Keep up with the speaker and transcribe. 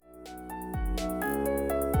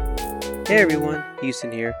Hey everyone, Houston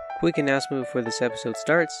here. Quick announcement before this episode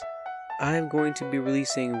starts. I'm going to be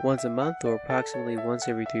releasing once a month or approximately once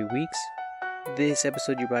every 3 weeks. This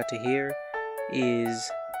episode you're about to hear is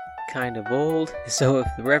kind of old, so if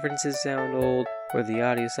the references sound old or the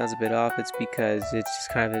audio sounds a bit off, it's because it's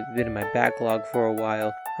just kind of been in my backlog for a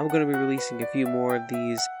while. I'm going to be releasing a few more of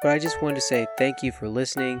these, but I just wanted to say thank you for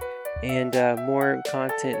listening and more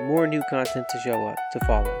new content to show up, to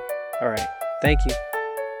follow. Alright, thank you.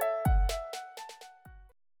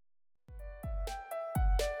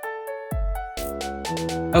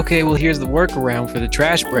 Okay, well here's the workaround for the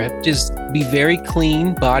trash prep. Just be very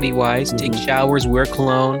clean body-wise, take showers, wear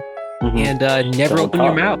cologne, and never open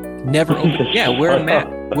your mouth. Never open. Yeah, wear a mask.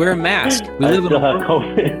 Wear a mask. We live in a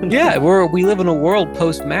world. Yeah, we live in a world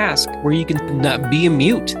post-mask where you can not be a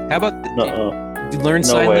mute. How about learn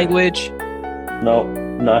sign language? No,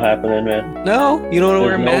 not happening, man. No, you don't want to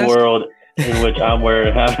wear a mask. There's no world in which I'm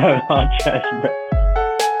wearing on trash prep.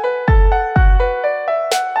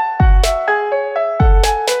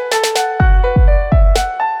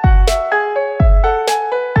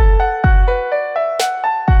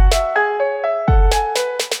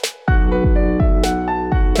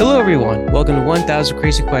 Hello everyone, welcome to 1000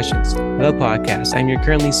 Crazy Questions, the podcast. I'm your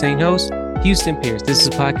currently insane host, Houston Pierce. This is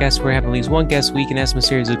a podcast where I have at least one guest a week and ask them a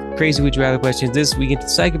series of crazy would you rather questions. This week into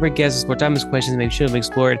psychic guests, more timeless questions maybe should have been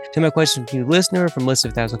explored. Send my questions to you, listener, from a list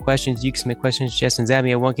of 1000 questions. You can submit questions, suggestions at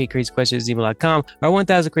me at 1kcrazyquestions@gmail.com or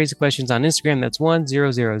 1000 Crazy Questions on Instagram. That's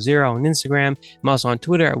 1000 on Instagram. I'm also on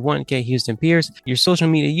Twitter at 1kHoustonPierce. Your social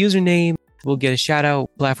media username will get a shout out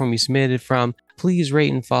platform you submitted from. Please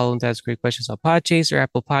rate and follow and ask great questions on Podchaser,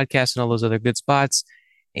 Apple Podcasts, and all those other good spots.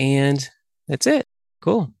 And that's it.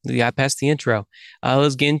 Cool. We got past the intro.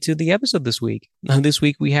 Let's get into the episode this week. This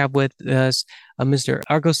week we have with us Mr.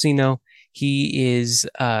 Argosino. He is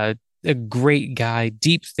a great guy,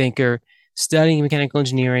 deep thinker, studying mechanical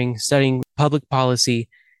engineering, studying public policy.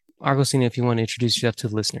 Argosino, if you want to introduce yourself to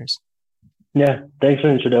the listeners. Yeah, thanks for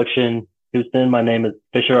the introduction, Houston. My name is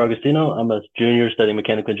Fisher Augustino. I'm a junior studying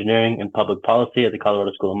mechanical engineering and public policy at the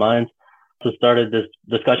Colorado School of Mines. So started this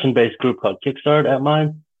discussion-based group called Kickstart at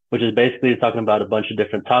Mines, which is basically talking about a bunch of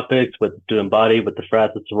different topics with student body, with the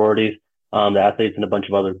frats, the sororities, the athletes, and a bunch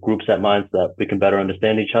of other groups at Mines so that we can better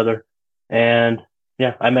understand each other. And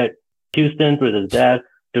yeah, I met Houston through his dad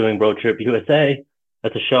doing Road Trip USA.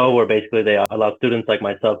 That's a show where basically they allow students like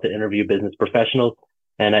myself to interview business professionals.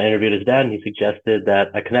 And I interviewed his dad, and he suggested that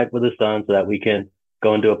I connect with his son so that we can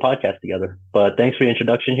go and do a podcast together. But thanks for your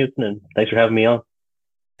introduction, Houston, and thanks for having me on.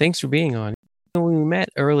 Thanks for being on. When we met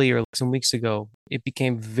earlier, some weeks ago, it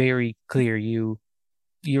became very clear you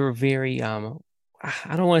were very, I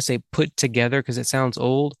don't want to say put together because it sounds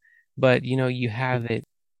old, but you have it.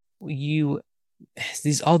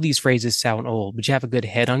 All these phrases sound old, but you have a good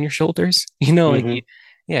head on your shoulders. You know what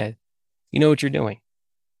you're doing.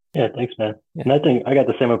 Yeah, thanks, man. Yeah. And I think I got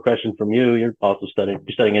the same impression from you. You're also studying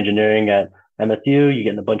engineering at MSU. You're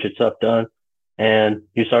getting a bunch of stuff done, and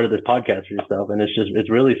you started this podcast for yourself. And it's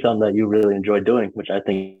really something that you really enjoy doing, which I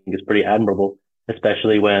think is pretty admirable,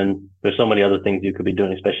 especially when there's so many other things you could be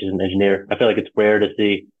doing, especially as an engineer. I feel like it's rare to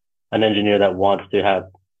see an engineer that wants to have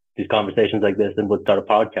these conversations like this and would start a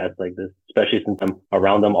podcast like this, especially since I'm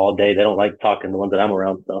around them all day. They don't like talking, the ones that I'm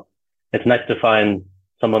around. So it's nice to find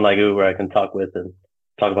someone like you where I can talk with and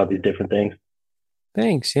talk about these different things.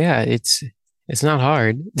 Thanks. Yeah, it's not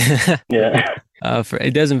hard. Yeah.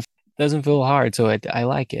 It doesn't feel hard, so I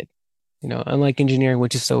like it. Unlike engineering,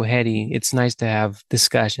 which is so heady, it's nice to have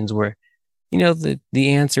discussions where, the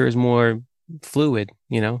answer is more fluid.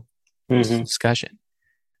 Discussion.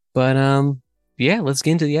 But yeah, let's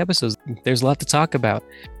get into the episodes. There's a lot to talk about.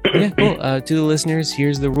 Yeah, cool. To the listeners,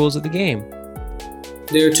 here's the rules of the game.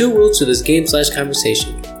 There are 2 rules to this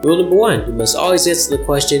game/conversation. Rule number 1, you must always answer the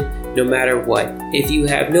question no matter what. If you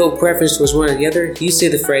have no preference towards one or the other, you say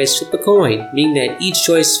the phrase flip a coin, meaning that each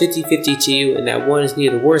choice is 50-50 to you and that one is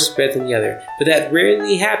neither worse or better than the other. But that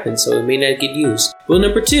rarely happens, so it may not get used. Rule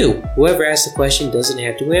number 2, whoever asks the question doesn't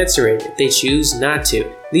have to answer it if they choose not to.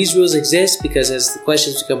 These rules exist because as the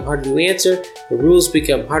questions become harder to answer, the rules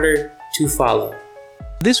become harder to follow.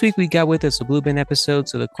 This week we got with us a Blue Bin episode,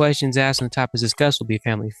 so the questions asked and the topics discussed will be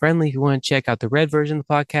family friendly. If you want to check out the red version of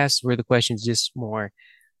the podcast, where the questions just more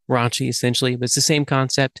raunchy essentially, but it's the same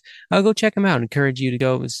concept, I'll go check them out. Encourage you to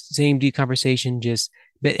go. It's the same deep conversation, just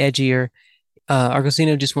a bit edgier.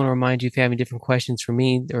 Argosino, just want to remind you if you have any different questions for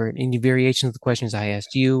me or any variations of the questions I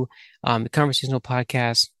asked you, the conversational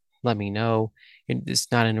podcast, let me know.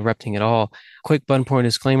 It's not interrupting at all. Quick button point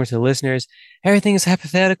disclaimer to the listeners. Everything is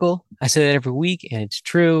hypothetical. I say that every week and it's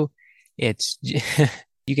true. You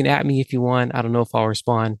can at me if you want. I don't know if I'll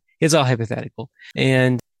respond. it's all hypothetical.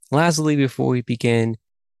 And lastly, before we begin,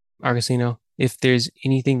 Argosino, if there's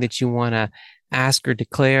anything that you want to ask or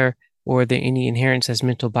declare, or are there any inherent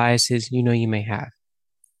mental biases you may have?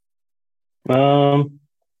 Um,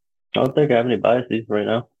 I don't think I have any biases right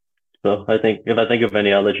now. So I think if I think of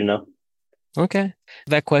any, I'll let you know. Okay.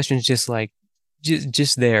 That question's just like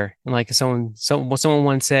just there. And like someone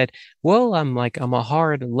once said, well, I'm a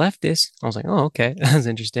hard leftist. I was like, oh, okay. That's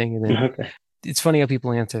interesting. And then Okay. it's funny how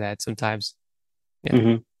people answer that sometimes. Yeah.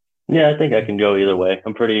 hmm Yeah, I think I can go either way.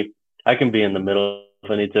 I can be in the middle if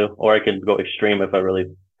I need to, or I can go extreme if I really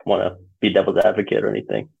want to be devil's advocate or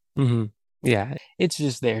anything. hmm Yeah. It's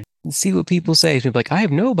just there. See what people say. People like, I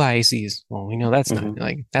have no biases. Well, we know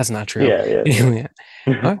hmm that's not true. Yeah, yeah, Yeah. yeah.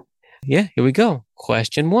 All right. Yeah, here we go.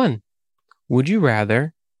 Question one. Would you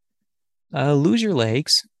rather lose your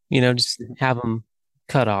legs, just have them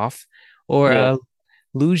cut off, or Yeah.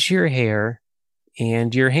 lose your hair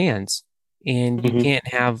and your hands, and you hmm can't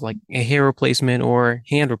have like a hair replacement or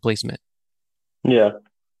hand replacement? Yeah.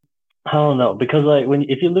 I don't know because like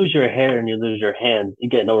if you lose your hair and you lose your hands, you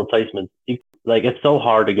get no replacements. Like it's so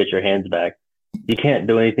hard to get your hands back. You can't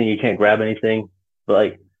do anything. You can't grab anything. But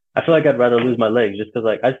like I feel like I'd rather lose my legs just because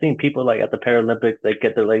like I've seen people like at the Paralympics they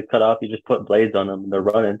get their legs cut off. You just put blades on them and they're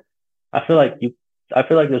running. I feel like you. I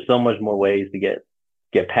feel like there's so much more ways to get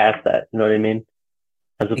past that. You know what I mean?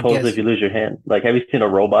 As I opposed to if guess, you lose your hand. Like have you seen a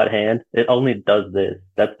robot hand? It only does this.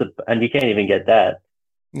 And you can't even get that.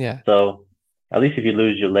 yeah. So at least if you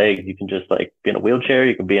lose your legs, you can just like be in a wheelchair.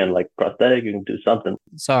 You can be in like prosthetic. You can do something.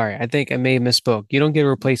 Sorry, I think I may have misspoke. You don't get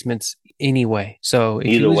replacements anyway. So if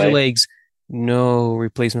you Either lose your way. legs, no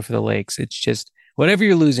replacement for the legs. It's just whatever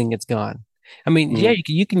you're losing, it's gone. I mean, yeah, hmm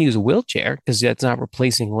you can use a wheelchair because that's not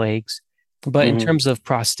replacing legs. But in hmm terms of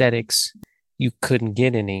prosthetics, you couldn't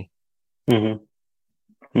get any. hmm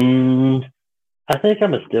Mm, I think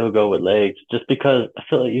I'm gonna still go with legs, just because I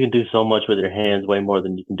feel like you can do so much with your hands, way more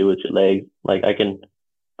than you can do with your legs. Like I can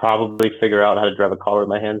probably figure out how to drive a car with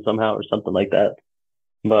my hands somehow or something like that.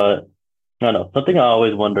 But I don't know. Something I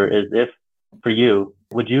always wonder is if for you,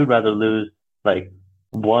 would you rather lose like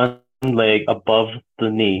one leg above the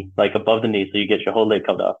knee, like above the knee, so you get your whole leg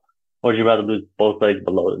cut off, or would you rather lose both legs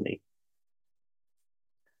below the knee?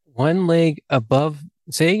 One leg above,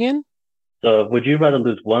 say again? So would you rather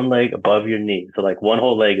lose one leg above your knee, so like one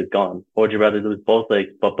whole leg is gone, or would you rather lose both legs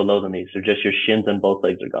but below the knee, so just your shins and both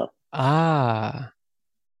legs are gone? Ah,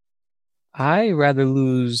 I rather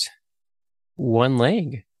lose one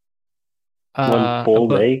leg. One full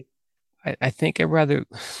But leg? I think I'd rather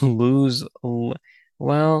lose.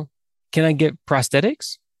 Well, can I get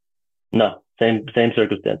prosthetics? No, same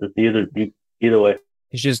circumstances. Either way,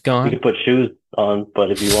 It's just you gone. can put shoes on,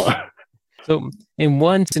 but if you want, So in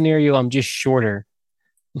one scenario, I'm just shorter.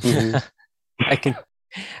 hmm I can,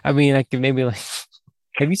 I mean, I can maybe like,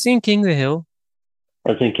 have you seen King of the Hill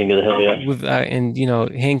I think King of the Hill, yeah, with, and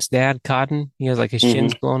Hank's dad, Cotton? He has like his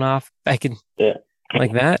shins hmm blown off. I can yeah,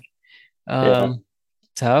 like that. yeah, Um,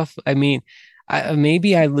 Tough. I mean,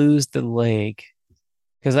 maybe I lose the leg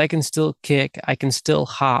because I can still kick. I can still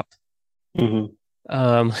hop. hmm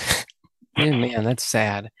Um, yeah, man, that's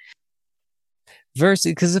sad.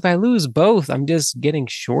 Versus, because if I lose both, I'm just getting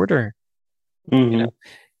shorter, you know, hmm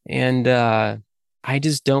and I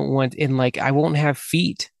just don't want, and like, I won't have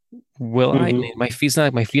feet. Will I? hmm Man, my feet's not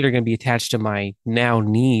like my feet are going to be attached to my now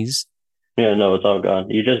knees. Yeah, no, it's all gone.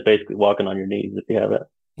 You're just basically walking on your knees if you have it.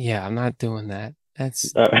 Yeah, I'm not doing that.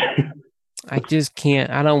 All right. I just can't.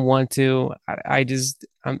 I don't want to. I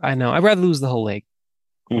know. I'd rather lose the whole leg.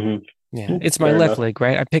 Yeah, it's my Fair left enough. leg,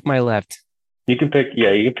 right? I pick my left. You can pick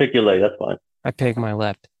your leg. That's fine. I pick my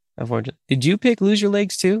left. Unfortunately, did you pick lose your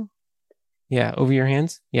legs too? Yeah, over your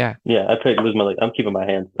hands. Yeah, Yeah, I pick lose my leg. I'm keeping my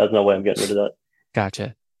hands. There's no way I'm getting rid of that.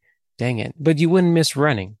 gotcha. Dang it! But you wouldn't miss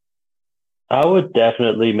running. I would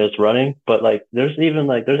definitely miss running, but like there's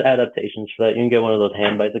adaptations for that. You can get one of those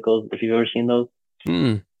hand bicycles if you've ever seen those.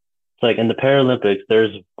 Mm. It's like in the Paralympics,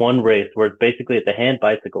 there's one race where it's a hand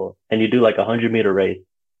bicycle and you do like 100-meter race,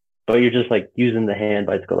 but you're just like using the hand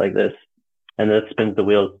bicycle like this, and that spins the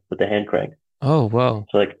wheels with the hand crank. Oh, whoa!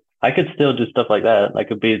 So like I could still do stuff like that. I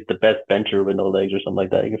could be the best bencher with no legs or something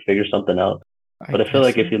like that. You can figure something out. I But I feel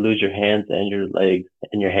guess like if so. you lose your hands and your legs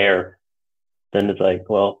and your hair, then it's like,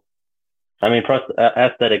 well, I mean,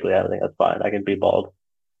 aesthetically, I think that's fine. I can be bald.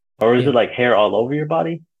 Or is Yeah. it like hair all over your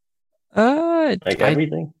body? Like I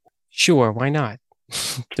everything? sure. Why not?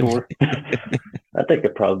 Sure. I think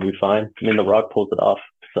it'd probably be fine. I mean, The Rock pulls it off.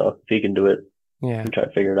 So if he can do it, Yeah, we try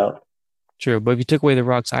to figure it out. true. But if you took away the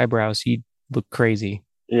Rock's eyebrows, he'd look crazy.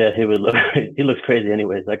 Yeah, he would look, he looks crazy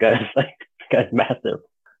anyways. That guy's massive.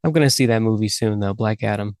 I'm gonna see that movie soon, though. Black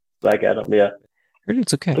Adam. Black Adam. Yeah, Heard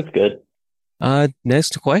it's okay. looks good.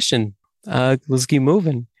 Next question. Let's keep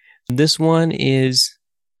moving. This one is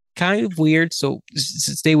kind of weird, so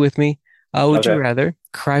stay with me. Would you Okay. rather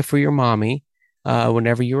cry for your mommy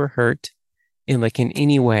whenever you were hurt in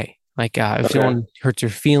any way? Like if Okay. someone hurts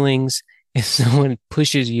your feelings, if someone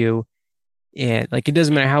pushes you, and like it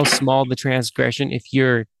doesn't matter how small the transgression, if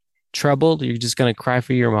you're troubled, you're just gonna cry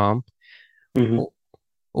for your mom. Hmm. O-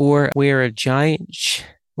 Or wear a giant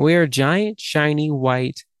shiny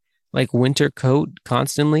white like winter coat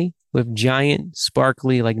constantly with giant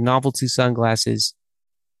sparkly like novelty sunglasses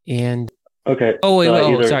and Okay. oh wait, So wait I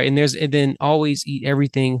oh either sorry, and then always eat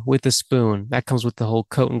everything with a spoon. That comes with the whole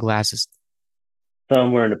coat and glasses.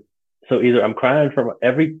 somewhere in so either I'm crying from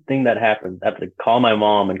everything that happens. I have to call my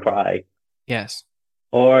mom and cry, Yes.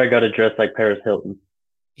 or I got to dress like Paris Hilton.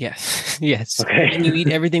 Yes. Yes. And you eat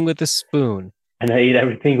Okay. everything with a spoon. And I eat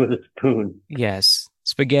everything with a spoon. Yes.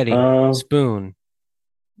 Spaghetti, Um, spoon.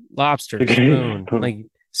 Lobster, spaghetti spoon. spoon. Like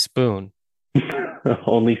spoon.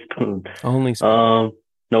 Only spoon. Only spoon. Um,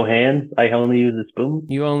 no hands. I only use a spoon.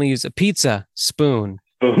 You only use a pizza, spoon.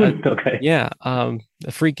 Uh, Spoon. Okay. yeah, a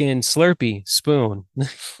freaking Slurpee, spoon.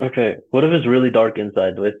 Okay. What if it's really dark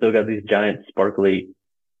inside? Do I still got these giant sparkly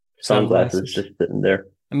sunglasses Sunglasses. just sitting there?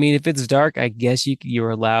 I mean, if it's dark, I guess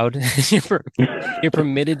you're allowed. You're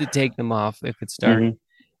permitted to take them off if it's dark. Hmm.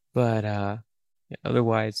 But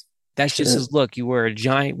otherwise, that's just Shit. his look. You wear a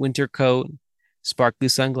giant winter coat, sparkly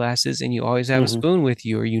sunglasses, and you always have a Hmm. spoon with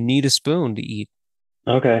you, or you need a spoon to eat.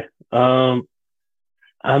 Okay.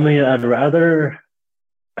 I mean, I'd rather.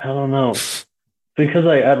 I don't know. Because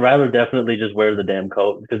I'd rather definitely just wear the damn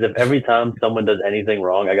coat. Because if every time someone does anything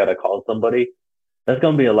wrong, I gotta call somebody, that's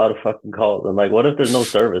gonna be a lot of fucking calls. And like, what if there's no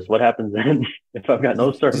service? What happens then if I've got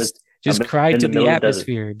no service? Just I'm cry in to the the middle of the desert.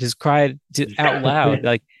 atmosphere. Just cry out loud.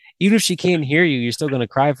 Like even if she can't hear you, you're still gonna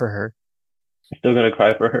cry for her. Still gonna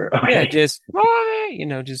cry for her. Yeah, Okay. just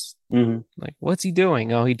 "Ah," just Hmm. like what's he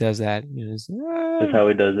doing? Oh, he does that. That's "Ah." how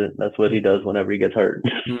he does it. That's what he Yeah. does whenever he gets hurt.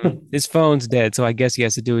 His phone's dead, so I guess he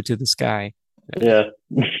has to do it to the sky. Yeah.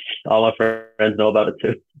 All my friends know about it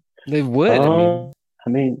too. They would. I Um, mean, I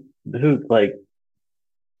mean, dude, like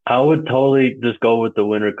I would totally just go with the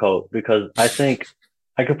winter coat because I think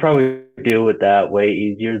I could probably deal with that way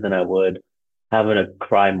easier than I would having to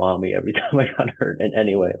cry mommy every time I got hurt in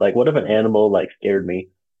any way. Like, what if an animal like scared me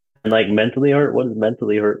and like mentally hurt? What does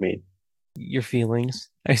mentally hurt mean? your feelings.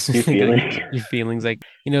 I You think like feeling? your feelings, like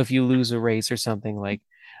if you lose a race or something, like,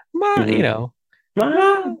 ma, Hmm.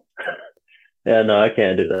 ma. Yeah, no, I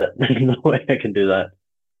can't do that. There's no way I can do that.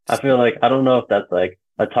 I feel like I don't know if that's like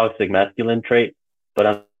a toxic masculine trait,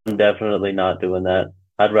 but I'm definitely not doing that.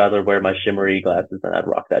 I'd rather wear my shimmery glasses than I'd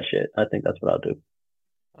rock that shit. I think that's what I'll do.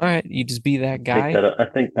 All right, you just be that guy. I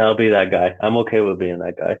think I'll be that guy. I'm okay with being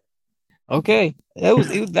that guy. Okay,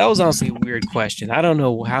 that was honestly a weird question. I don't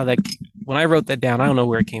know how that when I wrote that down, I don't know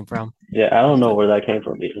where it came from. Yeah, I I don't was know like, where that came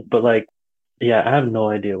from either. But like, yeah, I have no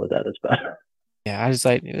idea what that is about. yeah, I was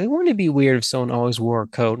like, wouldn't it be weird if someone always wore a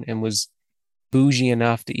coat and was bougie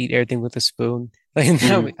enough to eat everything with a spoon? Like,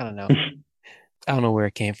 Mhm. I don't know. I don't know where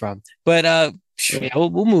it came from. But yeah,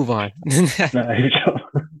 we'll move on. Nah,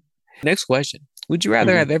 Next question. Would you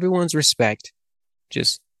rather mhm, have everyone's respect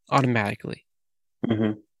just automatically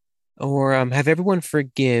mhm, or have everyone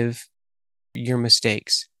forgive your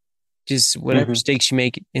mistakes? Just whatever mhm, mistakes you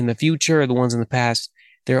make in the future or the ones in the past,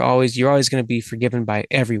 you're always going to be forgiven by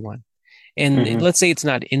everyone. And mhm, let's say it's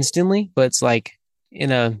not instantly, but it's like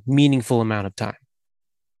in a meaningful amount of time.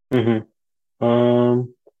 mhm.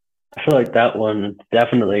 I feel like that one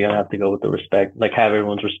definitely gonna have to go with the respect, like have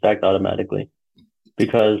everyone's respect automatically.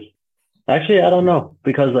 Because actually, I don't know.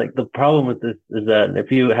 Because like the problem with this is that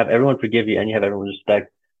if you have everyone forgive you and you have everyone's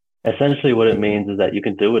respect, essentially what it means is that you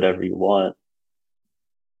can do whatever you want.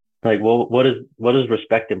 Like, well, what does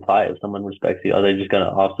respect imply? If someone respects you, are they just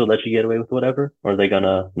gonna also let you get away with whatever, or are they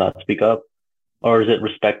gonna not speak up, or is it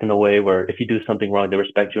respect in a way where if you do something wrong, they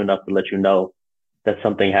respect you enough to let you know that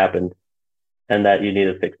something happened and that you need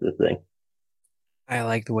to fix this thing? I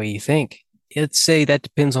like the way you think. Let's say that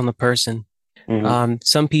depends on the person. Hmm.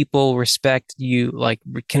 Some people respect you, like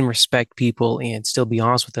can respect people and still be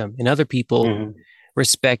honest with them. And other people, Hmm.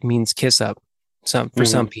 respect means kiss up. For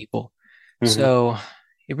some Hmm. people. Hmm. So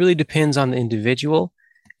it really depends on the individual.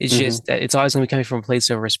 It's Hmm. just that it's always going to be coming from a place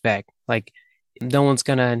of respect. Like no one's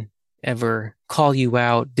gonna ever call you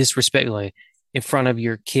out disrespectfully in front of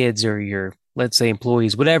your kids or your, let's say,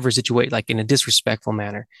 employees, whatever situation, like in a disrespectful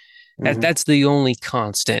manner. Hmm. That's the only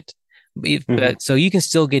constant. Hmm. But so you can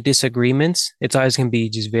still get disagreements. It's always going to be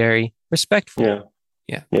just very respectful. Yeah.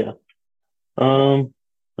 Yeah. Yeah. Um,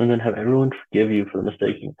 and then have everyone forgive you for the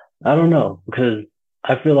mistakes. I don't know, because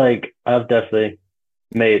I feel like I've definitely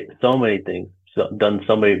made so many things, done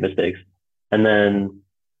so many mistakes, and then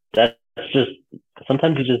that's just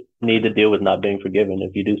sometimes you just need to deal with not being forgiven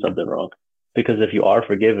if you do something wrong. Because if you are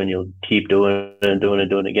forgiven, you'll keep doing it and doing it and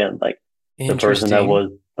doing it again. Like the person that Interesting.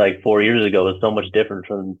 was like 4 years ago is so much different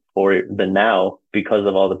from four than now because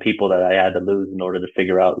of all the people that I had to lose in order to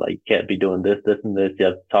figure out like you can't be doing this, this, and this. You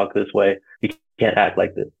have to talk this way. You can't act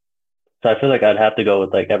like this. So I feel like I'd have to go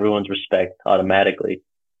with like everyone's respect automatically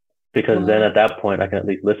because then Well, at that point I can at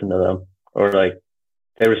least listen to them or like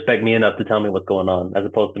they respect me enough to tell me what's going on as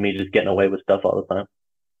opposed to me just getting away with stuff all the time.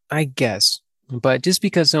 I guess. But just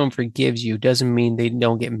because someone forgives you doesn't mean they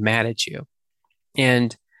don't get mad at you.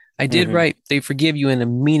 And I did Mm-hmm. write, they forgive you in a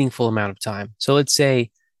meaningful amount of time. So let's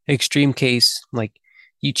say extreme case, like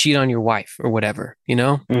you cheat on your wife or whatever,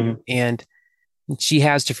 Mm-hmm. and she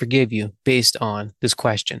has to forgive you based on this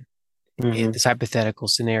question, Mm-hmm. this hypothetical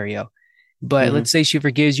scenario. But Mm-hmm. let's say she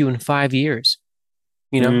forgives you in 5 years,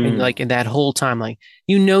 and Mm-hmm. like in that whole time, like,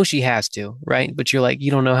 she has to, right? But you're like,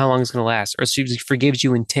 you don't know how long it's going to last. Or she forgives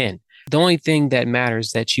you in 10. The only thing that matters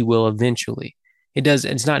is that she will eventually.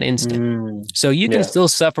 It's not instant. Mm-hmm. So you can Yeah. still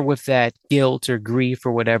suffer with that guilt or grief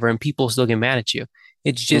or whatever, and people still get mad at you.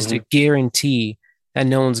 It's just a Mm-hmm. guarantee that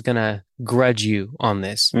no one's gonna grudge you on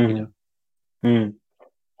this. Mm-hmm. Mm.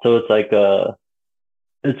 So it's like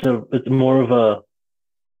it's more of a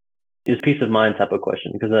it's peace of mind type of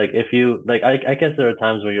question because like if you like I guess there are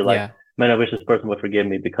times where you're like, Yeah. man, I wish this person would forgive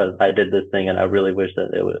me because I did this thing and I really wish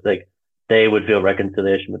that it was like they would feel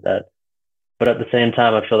reconciliation with that. But at the same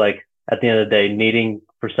time, I feel like at the end of the day, needing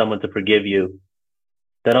for someone to forgive you,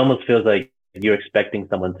 that almost feels like you're expecting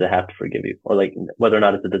someone to have to forgive you, or like whether or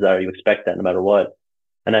not it's a desire, you expect that no matter what.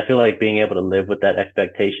 And I feel like being able to live with that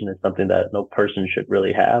expectation is something that no person should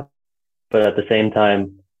really have. But at the same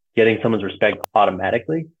time, getting someone's respect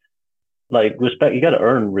automatically, like respect, you got to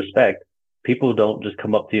earn respect. People don't just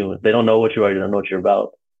come up to you. They don't know what you are. They don't know what you're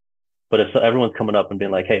about. But if everyone's coming up and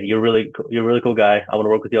being like, "Hey, you're a really cool guy. I want to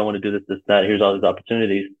work with you. I want to do this, this, that. Here's all these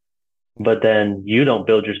opportunities." But then you don't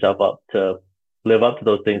build yourself up to live up to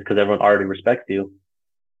those things because everyone already respects you.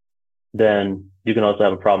 Then you can also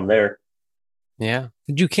have a problem there. Yeah.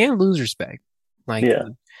 But you can lose respect. Like, Yeah.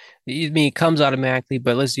 I mean, it comes automatically,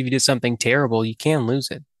 but let's say if you did something terrible, you can lose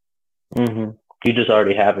it. Mm-hmm. You just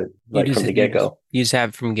already have it You like just from the you get just go. you just have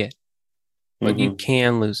it from get, but you Mm-hmm.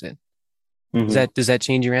 can lose it. Mm-hmm. Does that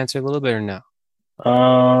change your answer a little bit or no?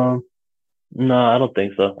 Um, no, I don't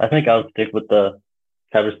think so. I think I'll stick with the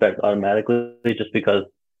have respect automatically just because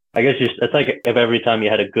I guess it's like if every time you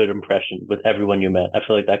had a good impression with everyone you met, I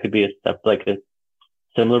feel like that could be like a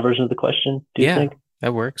similar version of the question. Do you Yeah, think?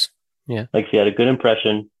 that works. Yeah. Like if you had a good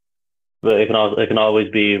impression, but it can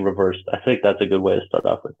always be reversed. I think that's a good way to start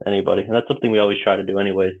off with anybody, and that's something we always try to do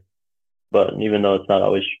anyways. But even though it's not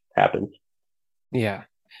always happens. Yeah.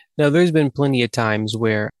 Now, there's been plenty of times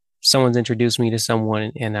where someone's introduced me to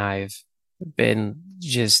someone and I've been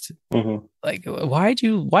just Mm-hmm. like, why'd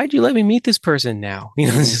you let me meet this person now?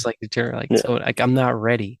 It's Mm-hmm. just like the turn, like, Yeah. so like I'm not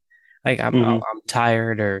ready. Like Mm-hmm. I'm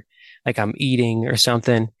tired or like I'm eating or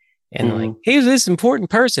something. And like, Mm-hmm. here's this important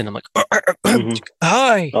person. I'm like, Mm-hmm.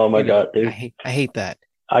 hi, Oh my God, I dude. hate that.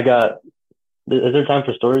 I got. Is there time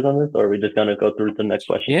for stories on this, or are we just gonna go through to the next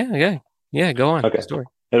question? Yeah, yeah, yeah. Go on. Okay, Story.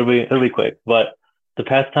 it'll be quick. But the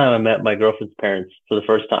past time I met my girlfriend's parents for the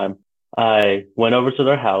first time, I went over to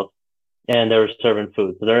their house and they were serving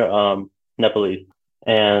food. So they're Nepalese,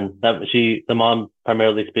 and the mom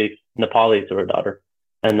primarily speaks Nepali to her daughter,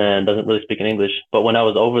 and then doesn't really speak in English. But when I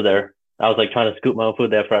was over there, I was like trying to scoop my own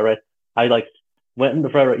food. They have fried rice. I like went in the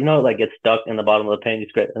fried rice. You know, it like gets stuck in the bottom of the pan. You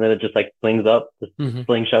scrape, and then it just like flings up, just Hmm.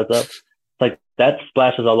 slingshots up. It's like that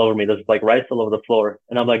splashes all over me. There's like rice all over the floor,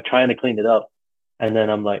 and I'm like trying to clean it up. And then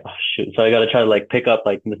I'm like, oh shoot. So I got to try to like pick up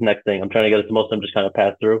like this next thing. I'm trying to get it to most of them just kind of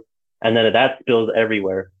pass through. And then that spills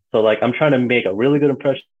everywhere. So like I'm trying to make a really good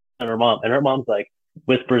impression on her mom. And her mom's like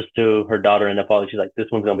whispers to her daughter in Nepal. She's like, this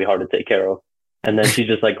one's going to be hard to take care of. And then she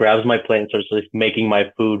just like grabs my plate and starts just making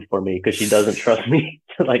my food for me because she doesn't trust me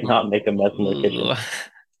to like not make a mess in the kitchen.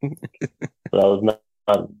 So that was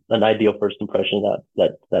not an ideal first impression.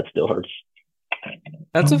 That still hurts.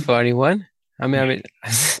 That's a funny one. I mean,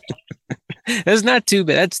 that's not too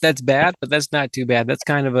bad. That's bad, but that's not too bad. That's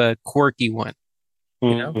kind of a quirky one,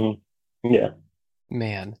 you know? Mm-hmm. Yeah.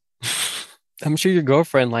 Man, I'm sure your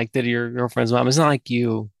girlfriend liked it, or your girlfriend's mom. It's not like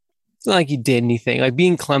you did anything. Like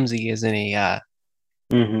being clumsy isn't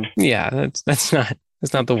Mm-hmm. yeah, that's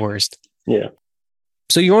not the worst. Yeah.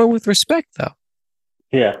 So you went with respect though.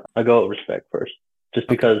 Yeah. I go with respect first, just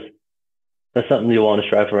Okay. because that's something you want to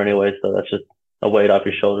strive for anyway. So that's just a weight off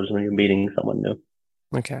your shoulders when you're meeting someone new.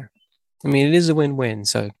 Okay. I mean, it is a win-win,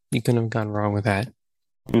 so you couldn't have gone wrong with that.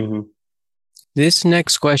 Mm-hmm. This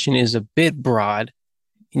next question is a bit broad,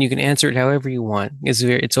 and you can answer it however you want.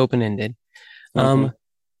 It's open-ended. Mm-hmm. Um,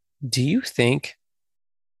 do you think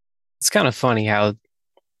it's kind of funny how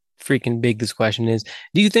freaking big this question is?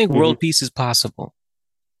 Do you think Mm-hmm. world peace is possible?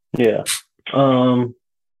 Yeah. Um,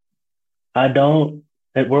 I don't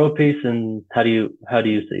at world peace, and how do you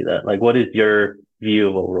see that? Like, what is your view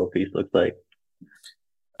of what world peace looks like?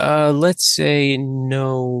 Let's say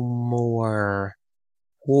no more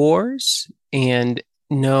wars and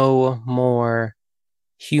no more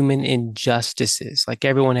human injustices. Like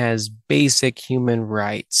everyone has basic human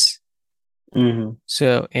rights. Mm-hmm.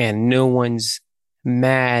 So, and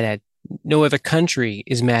mad at, no other country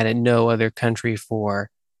is mad at no other country for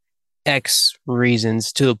X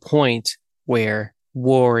reasons to the point where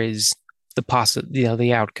war is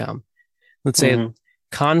the outcome. Let's say Mm-hmm.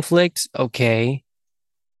 conflict, okay,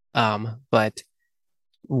 but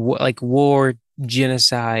like war,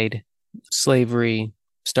 genocide, slavery,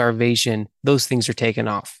 starvation, those things are taken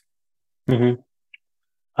off. Mm-hmm.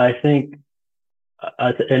 I think,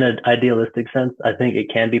 in an idealistic sense, I think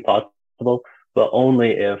it can be possible, but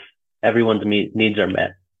only if everyone's needs are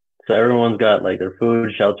met. So everyone's got like their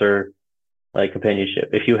food, shelter, like companionship.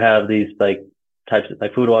 If you have these like types of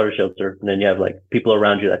like food, water, shelter, and then you have like people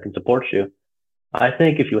around you that can support you, I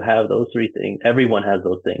think if you have those three things, everyone has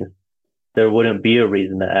those things. There wouldn't be a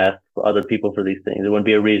reason to ask for other people for these things. There wouldn't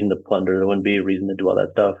be a reason to plunder. There wouldn't be a reason to do all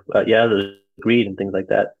that stuff. Yeah, there's greed and things like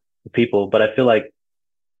that. People, but I feel like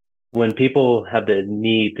when people have the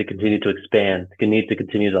need to continue to expand, need to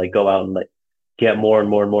continue to like go out and like get more and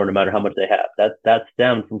more and more, no matter how much they have, that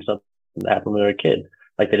stems from something that happened when they were a kid.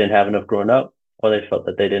 Like they didn't have enough growing up, or they felt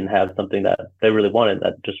that they didn't have something that they really wanted.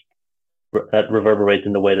 That reverberates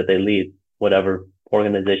in the way that they lead whatever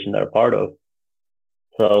organization they're a part of.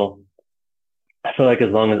 So I feel like as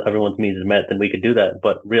long as everyone's needs are met, then we could do that.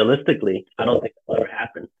 But realistically, I don't think that'll ever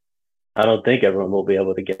happen. I don't think everyone will be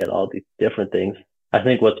able to get all these different things. I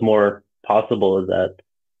think what's more possible is that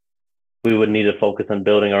we would need to focus on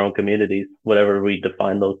building our own communities, whatever we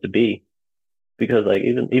define those to be. Because like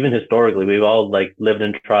even historically, we've all like lived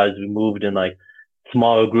in tribes. We moved in like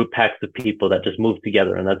smaller group packs of people that just moved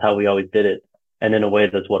together, and that's how we always did it. And in a way,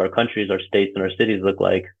 that's what our countries, our states, and our cities look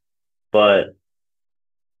like. But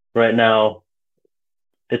right now,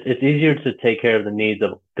 it's easier to take care of the needs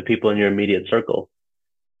of the people in your immediate circle.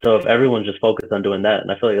 So if everyone's just focused on doing that,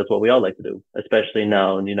 and I feel like that's what we all like to do, especially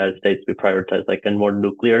now in the United States, we prioritize like a more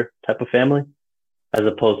nuclear type of family as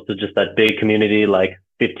opposed to just that big community, like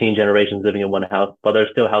 15 generations living in one house. But there's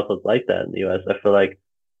still households like that in the US. I feel like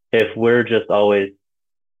if we're just always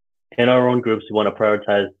in our own groups, we want to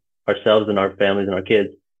prioritize ourselves and our families and our kids,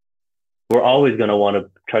 we're always going to want to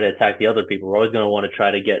try to attack the other people. We're always going to want to try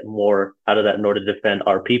to get more out of that in order to defend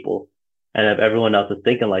our people. And if everyone else is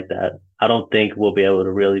thinking like that, I don't think we'll be able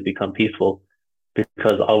to really become peaceful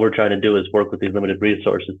because all we're trying to do is work with these limited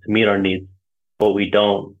resources to meet our needs, but we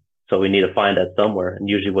don't. So we need to find that somewhere. And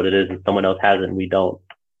usually what it is someone else has it and we don't.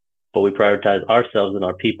 But we prioritize ourselves and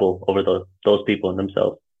our people over those people and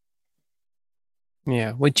themselves.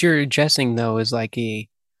 Yeah, what you're addressing though is like a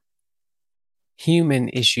human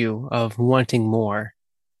issue of wanting more,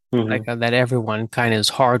 like Mm-hmm. that everyone kind of is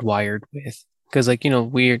hardwired with. Because like,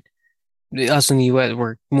 we're us in the US,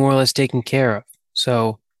 we're more or less taken care of.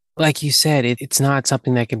 So, like you said, it's not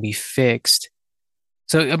something that can be fixed.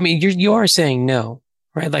 So, I mean, you are saying no,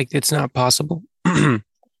 right? Like it's not possible.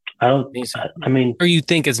 I don't, I mean, Or you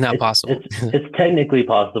think it's not it's, possible. it's, it's technically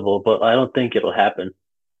possible, but I don't think it'll happen.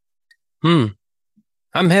 Hmm.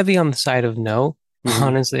 I'm heavy on the side of no, Mm-hmm.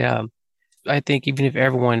 honestly. I think even if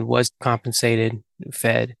everyone was compensated,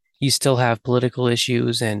 fed, you still have political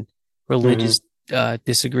issues and Mm-hmm. religious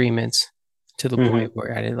disagreements to the point Mm-hmm.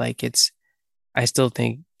 where I still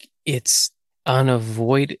think it's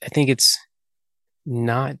unavoidable. I think it's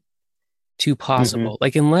not too Mm-hmm. possible.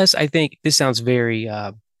 Like, unless I think this sounds very,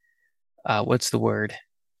 what's the word?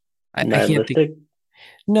 I can't think. Nihilistic.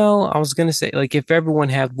 No, I was gonna say like if everyone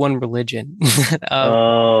had one religion. um,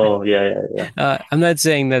 Oh, yeah, yeah, yeah. I'm not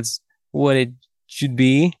saying that's what it should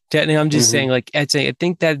be. Technically, I'm just saying Mm-hmm. like I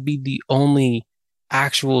think that'd be the only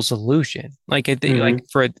actual solution. Like I think like Mm-hmm.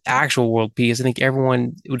 for actual world peace, I think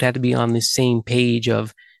everyone would have to be on the same page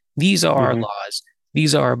of these are our Mm-hmm. laws,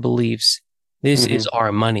 these are our beliefs, this is Mm-hmm.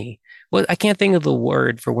 our money. Well, I can't think of the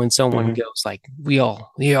word for when someone Mm-hmm. goes like we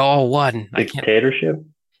all one. I can't. Dictatorship.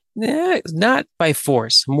 Not by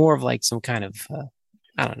force, more of like some kind of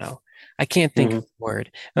I don't know. I can't think of Mm-hmm. the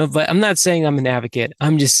word. But I'm not saying I'm an advocate.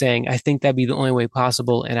 I'm just saying I think that'd be the only way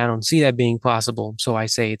possible, and I don't see that being possible. So I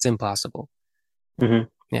say it's impossible. Mm-hmm.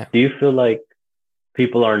 Yeah. Do you feel like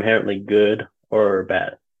people are inherently good or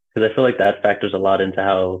bad? Because I feel like that factors a lot into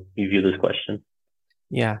how you view this question.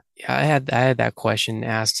 Yeah. Yeah. I had that question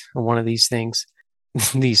asked on one of these things,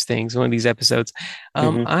 one of these episodes.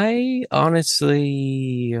 Mm-hmm. I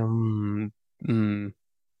honestly, mm,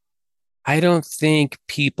 I don't think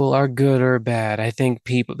people are good or bad. I think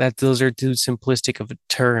people that those are too simplistic of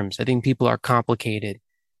terms. I think people are complicated.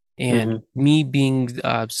 And Mm-hmm. me being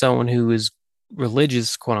someone who is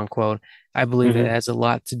religious, quote unquote, I believe that Mm-hmm. has a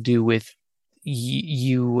lot to do with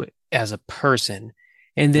you as a person.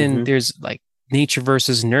 And then Mm-hmm. there's like nature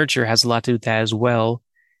versus nurture has a lot to do with that as well.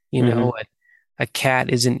 You know, Mm-hmm. a cat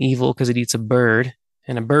isn't evil because it eats a bird,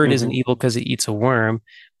 and a bird isn't Mm-hmm. evil because it eats a worm.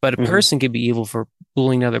 But a Mm-hmm. person could be evil for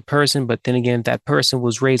bullying another person. But then again, if that person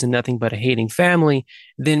was raised in nothing but a hating family,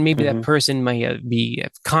 then maybe that Mm-hmm. person might be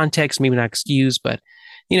context, maybe not excused, but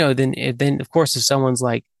then of course, if someone's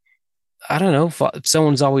like, I don't know, if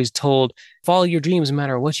someone's always told, follow your dreams no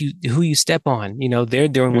matter who you step on, they're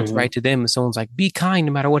doing what's Mm-hmm. right to them. And someone's like, be kind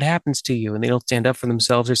no matter what happens to you, and they don't stand up for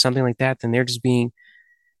themselves or something like that, then they're just being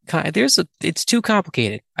kind. It's too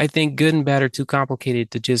complicated. I think good and bad are too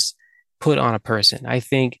complicated to just put on a person. I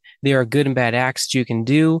think there are good and bad acts that you can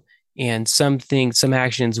do, and some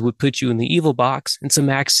actions would put you in the evil box, and some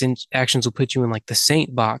actions will put you in like the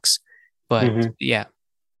saint box. But Mm-hmm. yeah.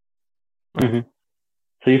 Mm-hmm.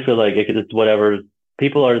 So you feel like it's whatever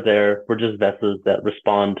people are there. We're just vessels that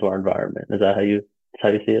respond to our environment. Is that how you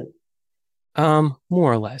see it?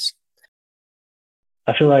 More or less.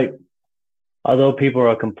 I feel like although people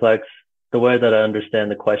are complex, the way that I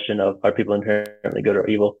understand the question of are people inherently good or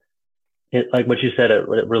evil, like what you said, it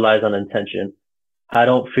relies on intention. I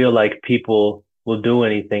don't feel like people will do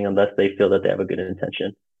anything unless they feel that they have a good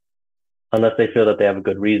intention, unless they feel that they have a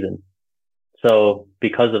good reason. So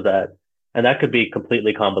because of that, and that could be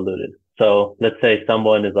completely convoluted. So let's say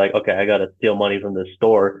someone is like, okay, I got to steal money from this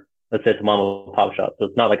store. Let's say it's a mom and pop shop. So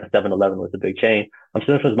it's not like a 7-Eleven with a big chain. I'm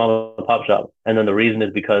stealing from this mom and pop shop. And then the reason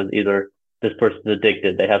is because either this person's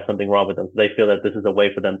addicted, they have something wrong with them. So they feel that this is a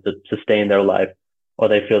way for them to sustain their life, or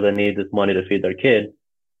they feel they need this money to feed their kid.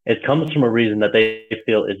 It comes from a reason that they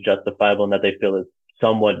feel is justifiable and that they feel is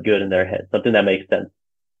somewhat good in their head, something that makes sense.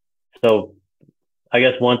 So I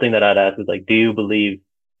guess one thing that I'd ask is like, do you believe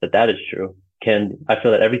that that is true? I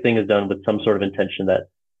feel that everything is done with some sort of intention that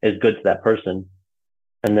is good to that person?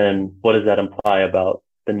 And then what does that imply about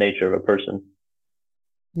the nature of a person?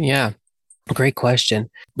 Yeah, great question.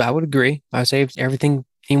 I would agree. I would say if everything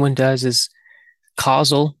anyone does is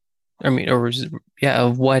causal. I mean, yeah,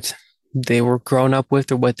 of what they were grown up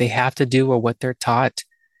with or what they have to do or what they're taught.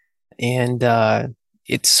 And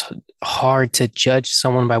it's hard to judge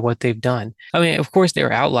someone by what they've done. I mean, of course, there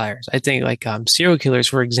are outliers. I think like serial killers,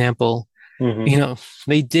 for example, Mm-hmm. you know,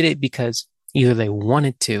 they did it because either they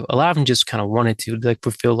wanted to, a lot of them just kind of wanted to, like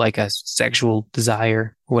fulfill like a sexual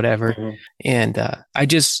desire, whatever. Mm-hmm. And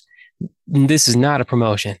this is not a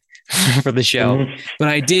promotion for the show, Mm-hmm. but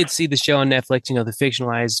I did see the show on Netflix, the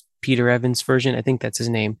fictionalized Peter Evans version. I think that's his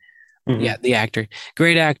name. Yeah, Mm-hmm. the actor.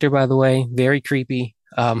 Great actor, by the way. Very creepy.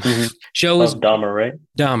 Mm-hmm. Show is Of Dahmer, right?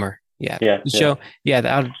 Dahmer. Yeah. Yeah, The yeah. show.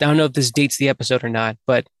 Yeah. I don't know if this dates the episode or not,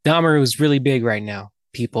 but Dahmer was really big right now,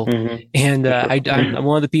 people. Mm-hmm. And For sure. I'm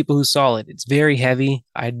one of the people who saw it. It's very heavy.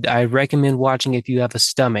 I recommend watching it if you have a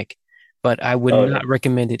stomach, but I would Oh yeah. not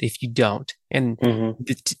recommend it if you don't. And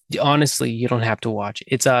Mm-hmm. honestly, you don't have to watch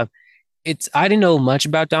it. I didn't know much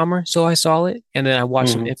about Dahmer, so I saw it, and then I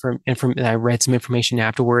watched Mm-hmm. and I read some information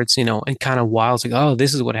afterwards, and kind of while I was like, oh,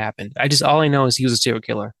 this is what happened. All I know is he was a serial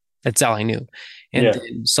killer. That's all I knew. And Yeah.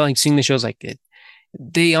 then, so like seeing the shows like it,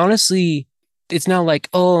 they honestly, it's not like,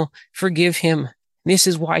 oh, forgive him. This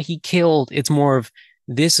is why he killed. It's more of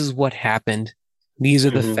this is what happened. These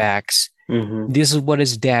are the Mm-hmm. facts. Mm-hmm. This is what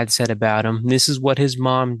his dad said about him. This is what his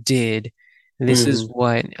mom did. This is Mm-hmm.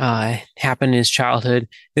 what happened in his childhood.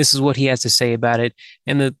 This is what he has to say about it.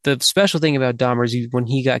 And the special thing about Dahmer is when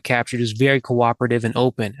he got captured, he was very cooperative and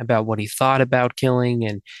open about what he thought about killing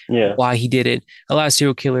and Yeah. why he did it. A lot of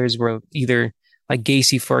serial killers were either like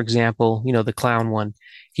Gacy, for example, the clown one.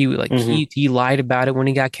 Mm-hmm. He lied about it when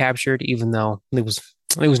he got captured, even though there was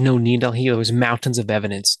no need. There was mountains of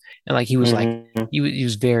evidence, and like Mm-hmm. he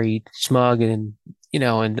was very smug and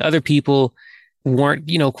and other people weren't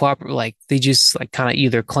cooperate, like they just like kind of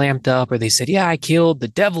either clamped up or they said, yeah, I killed, the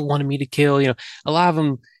devil wanted me to kill. A lot of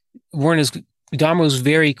them weren't as Dahmer was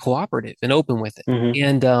very cooperative and open with it. Mm-hmm.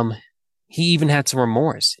 And he even had some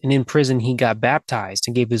remorse. And in prison, he got baptized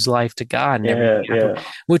and gave his life to God and Yeah, everything after, yeah,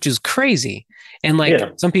 which is crazy. And like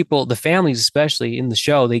yeah. some people, the families, especially in the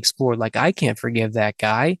show, they explored, like, I can't forgive that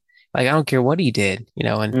guy. Like, I don't care what he did,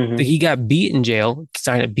 and Hmm. he got beat in jail,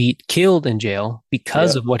 started beat, killed in jail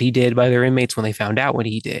because Yeah. of what he did by their inmates when they found out what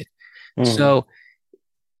he did. Hmm. So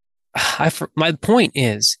my point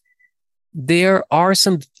is, there are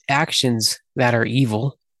some actions that are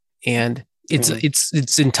evil, and it's Hmm. it's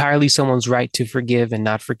it's entirely someone's right to forgive and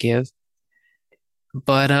not forgive.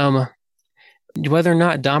 But whether or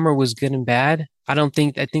not Dahmer was good and bad, I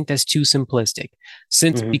think that's too simplistic.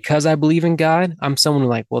 Since Hmm. because I believe in God, I'm someone who,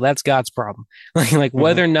 like, well, that's God's problem. Like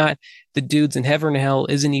whether Hmm. or not the dude's in heaven or hell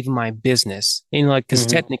isn't even my business. Like, because Hmm.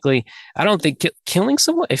 technically, I don't think killing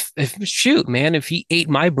someone, if shoot, man, if he ate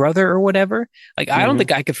my brother or whatever, like, I don't think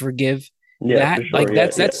Hmm. I could forgive Yeah, that. for Like, sure. Yeah,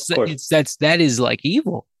 yeah, of course. that is like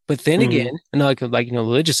evil. But then again, Hmm. and like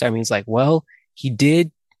religious, I mean, it's like, well, he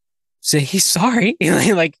did say he's sorry.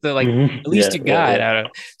 Like the like Hmm. at least Yeah, to yeah, God. yeah. I don't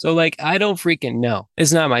So like I don't freaking know.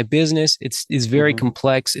 It's not my business. It's very Hmm.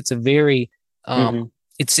 complex. It's a very Hmm.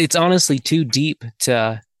 it's honestly too deep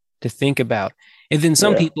to think about. And then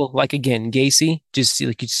some Yeah. people, like again, Gacy, just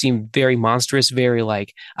like you seem very monstrous, very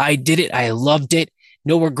like, I did it, I loved it,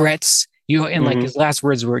 no regrets. And like Hmm. his last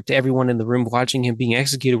words were to everyone in the room watching him being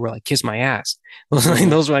executed were like, kiss my ass. Hmm.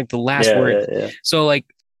 Those were like the last Yeah, words. yeah, yeah. So like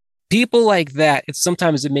people like that, it's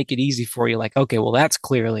sometimes it make it easy for you. Like, okay, well, that's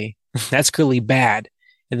clearly bad.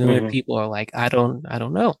 And then other Hmm. people are like, I don't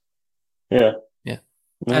know. Yeah. Yeah.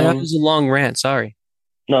 That Um, was a long rant. Sorry.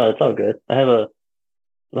 no, it's all good. I have a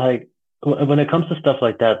like when it comes to stuff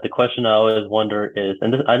like that, the question I always wonder is,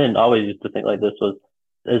 and this, I didn't always used to think like this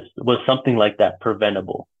was something like that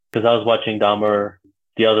preventable? Because I was watching Dahmer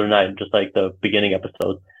the other night, just like the beginning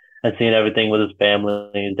episodes, and seeing everything with his family,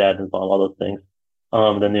 his dad, his mom, all those things.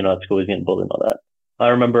 Then at school he's getting bullied and all that. I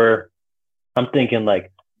remember I'm thinking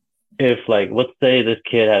like if like let's say this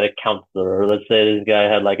kid had a counselor, or let's say this guy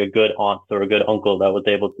had like a good aunt or a good uncle that was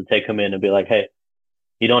able to take him in and be like, hey,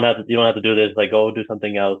 you don't have to do this, like go do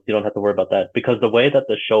something else. You don't have to worry about that. Because the way that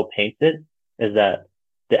the show paints it is that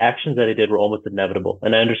the actions that he did were almost inevitable.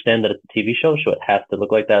 And I understand that it's a TV show, so it has to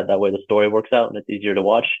look like that. That way the story works out and it's easier to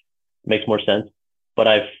watch. It makes more sense. But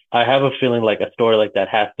I have a feeling like a story like that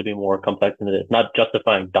has to be more complex than it is. Not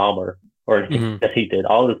justifying Dahmer or anything Hmm. that he did.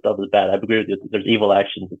 All this stuff is bad. I agree with you. There's evil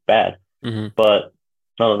actions. It's bad. Hmm. But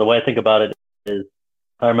no, the way I think about it is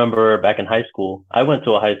I remember back in high school, I went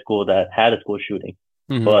to a high school that had a school shooting,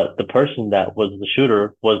 Hmm. but the person that was the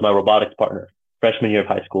shooter was my robotics partner, freshman year of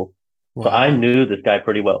high school. So I Wow. knew this guy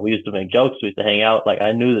pretty well. We used to make jokes. We used to hang out. Like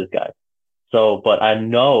I knew this guy. So, but I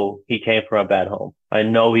know he came from a bad home. I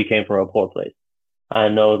know he came from a poor place. I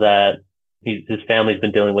know that his family's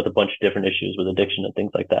been dealing with a bunch of different issues with addiction and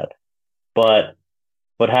things like that. But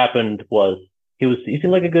what happened was he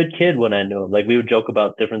seemed like a good kid when I knew him. Like we would joke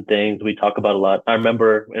about different things. We talk about a lot. I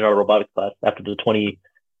remember in our robotics class after the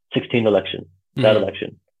 2016 election, that Hmm.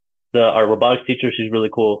 election, our robotics teacher, she's really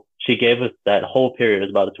cool. She gave us that whole period, it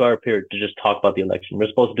was about a 2 hour period to just talk about the election. We are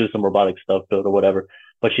supposed to do some robotic stuff, build or whatever,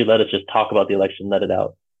 but she let us just talk about the election, let it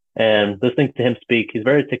out. And listening to him speak, he's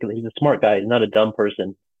very articulate. He's a smart guy. He's not a dumb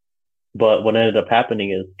person. But what ended up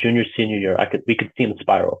happening is junior, senior year, we could see him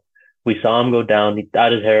spiral. We saw him go down. He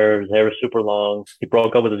dyed his hair was super long. He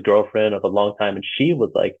broke up with his girlfriend of a long time, and she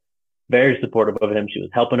was like very supportive of him. She was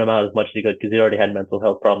helping him out as much as she could because he already had mental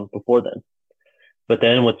health problems before then. But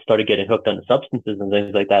then once started getting hooked on substances and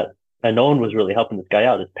things like that, and no one was really helping this guy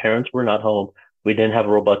out. His parents were not home. We didn't have a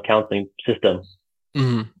robust counseling system,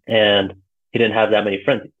 Hmm. and he didn't have that many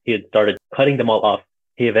friends. He had started cutting them all off.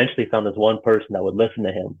 He eventually found this one person that would listen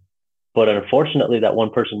to him, but unfortunately, that one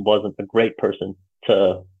person wasn't a great person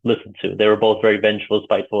to listen to. They were both very vengeful,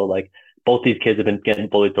 spiteful. Like both these kids have been getting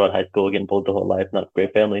bullied throughout high school, getting bullied their whole life, not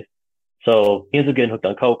great families. So he ends up getting hooked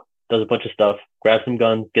on coke, does a bunch of stuff, grabs some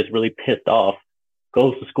guns, gets really pissed off,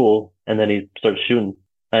 goes to school, and then he starts shooting.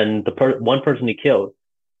 And one person he killed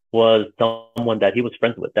was someone that he was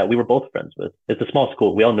friends with, that we were both friends with. It's a small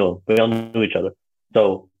school. We all knew him. We all knew each other.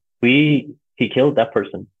 So he killed that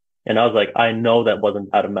person. And I was like, I know that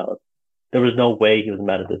wasn't out of malice. There was no way he was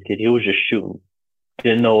mad at this kid. He was just shooting. He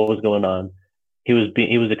didn't know what was going on. He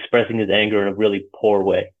was expressing his anger in a really poor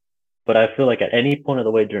way. But I feel like at any point of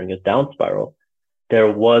the way during his down spiral, there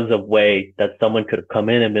was a way that someone could have come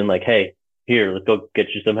in and been like, hey, here, let's go get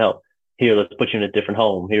you some help. Here, let's put you in a different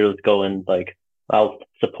home. Here, let's go and like, I'll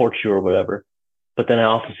support you or whatever. But then I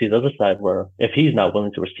also see the other side where if he's not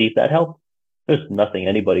willing to receive that help, there's nothing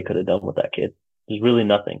anybody could have done with that kid. There's really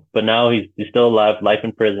nothing. But now he's still alive, life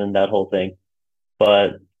in prison, that whole thing.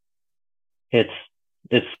 But it's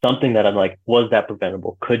it's something that I'm like, was that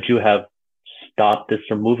preventable? Could you have stopped this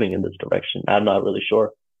from moving in this direction? I'm not really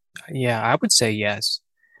sure. Yeah, I would say yes.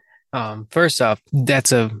 First off,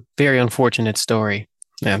 that's a very unfortunate story.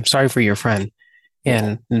 Yeah, I'm sorry for your friend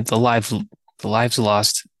Yeah. and the lives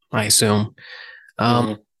lost, I assume. Um,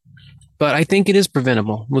 Mm-hmm. but I think it is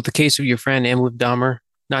preventable with the case of your friend and with Dahmer.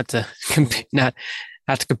 Not to not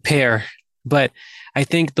to compare, but I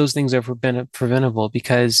think those things are preventable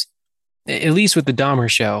because at least with the Dahmer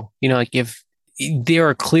show, like if there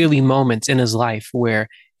are clearly moments in his life where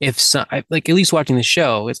if some, like at least watching the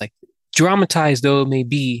show, it's like dramatized though it may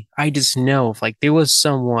be, I just know if like there was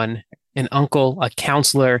someone, an uncle, a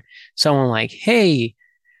counselor, someone like, hey,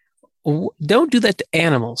 don't do that to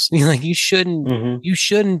animals. Like Mm-hmm. you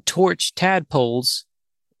shouldn't torch tadpoles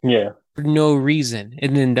Yeah. for no reason.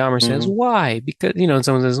 And then Dahmer says, Mm-hmm. why? Because, and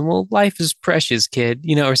someone says, well, life is precious, kid,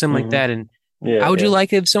 or something like Mm-hmm. that. And Yeah. how would you Yeah.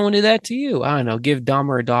 like if someone did that to you? I don't know, give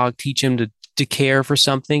Dahmer a dog, teach him to care for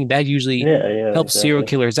something. That usually Yeah. Yeah. helps serial Exactly.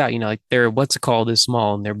 killers out. Like they're, what's it called, is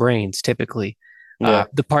small in their brains, typically. Yeah.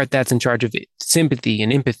 The part that's in charge of sympathy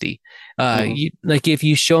and empathy. Mm-hmm. Like if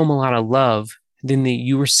you show them a lot of love, then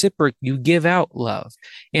you reciprocate, you give out love.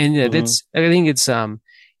 And Mm-hmm. I think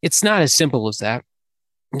it's not as simple as that.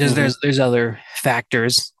 Mm-hmm. There's other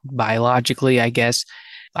factors biologically, I guess.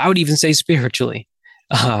 I would even say spiritually,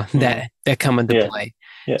 Mm-hmm. that come into Yeah. play.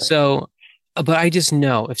 Yeah. So, but I just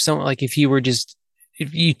know if someone like if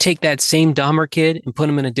you take that same Dahmer kid and put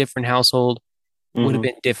him in a different household, would have Mm-hmm.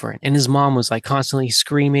 been different. And his mom was like constantly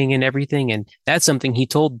screaming and everything, and that's something he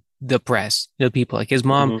told the press, the people. Like his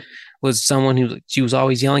mom Mm-hmm. was someone who she was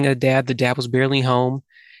always yelling at dad. The dad was barely home,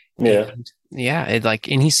 Yeah. and yeah,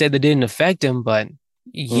 and he said that didn't affect him, but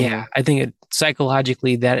yeah, Mm-hmm. I think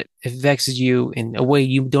psychologically that it affects you in a way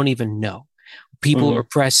you don't even know. People are Mm-hmm.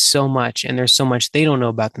 oppressed so much, and there's so much they don't know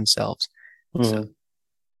about themselves. So Mm-hmm.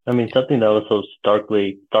 I mean, something that was so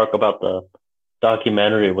starkly dark about the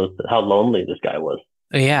documentary was how lonely this guy was.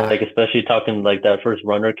 yeah, Like, especially talking like that first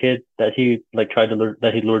runner kid that he like tried to lure,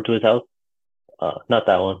 that he lured to his house. Not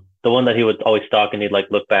that one. The one that he would always stalk and he'd like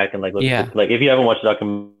look back and like look yeah, like if you haven't watched the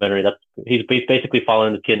documentary, that's he's basically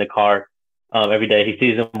following this kid in the car every day. He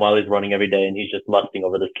sees him while he's running every day and he's just lusting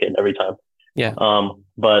over this kid every time. yeah,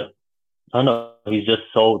 But I don't know, he's just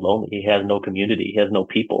so lonely. He has no community. He has no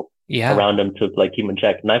people yeah, around him to like keep him in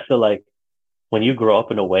check. And I feel like when you grow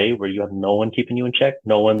up in a way where you have no one keeping you in check,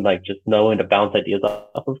 no one like just knowing to bounce ideas off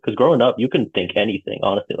of. Because growing up, you can think anything,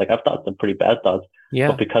 honestly. Like I've thought some pretty bad thoughts, but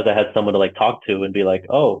yeah, because I had someone to like talk to and be like,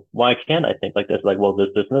 oh, why can't I think like this? Like, well, this,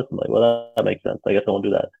 and this. I'm like, well, that makes sense. I guess I won't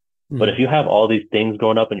do that. But if mm, you have all these things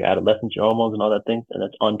growing up in your adolescence, your hormones and all that things, and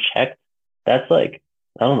it's unchecked, that's like,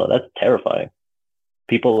 I don't know, that's terrifying.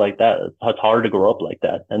 People like that, it's hard to grow up like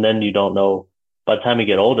that. And then you don't know, by the time you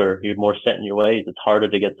get older, you're more set in your ways. It's harder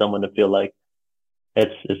to get someone to feel like,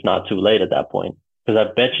 it's not too late at that point. Because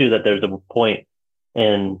I bet you that there's a point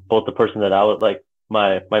in both the person that I was like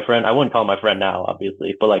my friend, I wouldn't call him my friend now,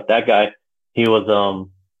 obviously, but like that guy, he was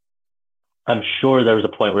I'm sure there was a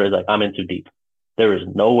point where he's like, I'm in too deep. There is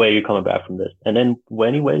no way you're coming back from this. And then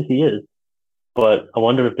anyways he is. But I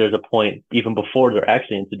wonder if there's a point even before they're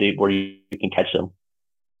actually in too deep where you can catch them.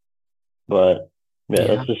 But yeah,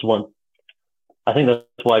 yeah, that's just one. I think that's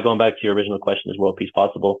why going back to your original question, is world peace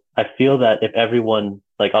possible? I feel that if everyone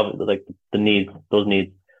like obviously like the needs, those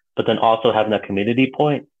needs, but then also having that community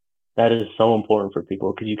point, that is so important for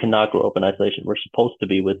people because you cannot grow up in isolation. We're supposed to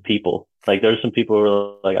be with people. Like there's some people who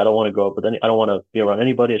are like, I don't want to grow up with any, I don't want to be around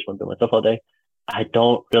anybody. I just want to do myself all day. I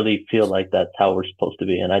don't really feel like that's how we're supposed to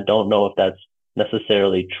be, and I don't know if that's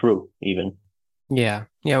necessarily true even. yeah,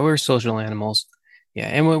 yeah. We're social animals. Yeah,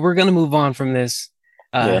 and we're gonna move on from this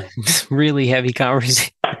Yeah, really heavy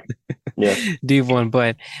conversation, yeah, deep one,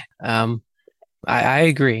 but um, I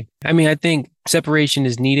agree. I mean, I think separation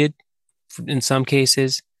is needed in some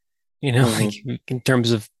cases. Like mm-hmm, in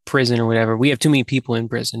terms of prison or whatever. We have too many people in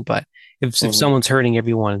prison, but if mm-hmm, someone's hurting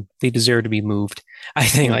everyone, they deserve to be moved. I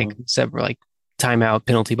think like mm-hmm, separate like timeout,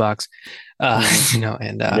 penalty box, mm-hmm.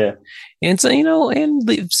 and Yeah, so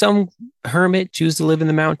and some hermit choose to live in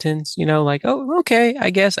the mountains. Like, oh, okay, I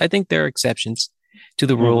guess I think there are exceptions to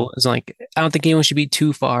the mm-hmm, rule. It's like I don't think anyone should be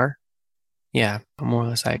too far. Yeah, more or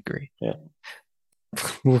less, I agree. yeah.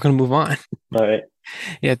 We're gonna move on. All right.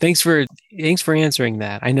 Yeah, thanks for answering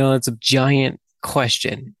that. I know it's a giant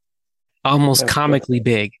question, almost Yeah, for sure. comically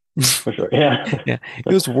big. For sure. Yeah. Yeah,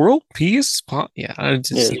 it was world peace. Yeah, I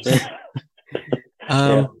just Yeah, sure. Yeah.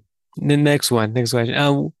 um. The next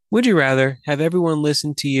question. Would you rather have everyone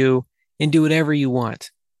listen to you and do whatever you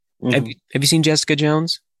want? Hmm. Have you seen Jessica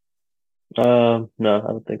Jones? No, I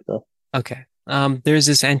don't think so. Okay. There's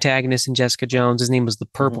this antagonist in Jessica Jones. His name was the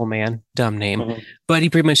Mm-hmm. Purple Man, dumb name, Mm-hmm. but he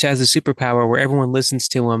pretty much has a superpower where everyone listens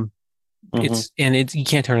to him. Mm-hmm. You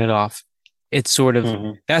can't turn it off. It's sort of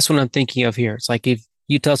Mm-hmm. that's what I'm thinking of here. It's like if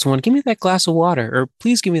you tell someone, "Give me that glass of water," or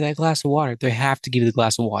 "Please give me that glass of water," they have to give you the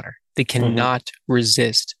glass of water. They Mm-hmm. cannot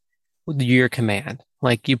resist your command.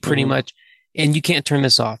 Like you pretty Mm-hmm. much, and you can't turn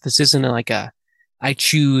this off. This isn't like a I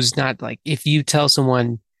choose not like if you tell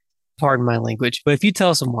someone, pardon my language, but if you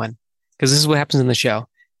tell someone, because this is what happens in the show,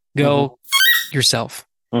 Mm-hmm. go yourself.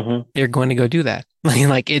 Mm-hmm. They're going to go do that.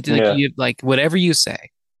 Like it, like Yeah. you, like whatever you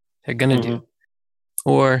say, they're gonna do. Mm-hmm.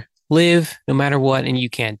 Or live no matter what, and you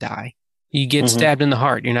can't die. You get Mm-hmm. stabbed in the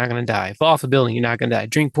heart, you're not gonna die. Fall off a building, you're not gonna die.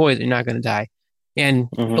 Drink poison, you're not gonna die. And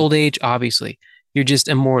Mm-hmm. old age, obviously, you're just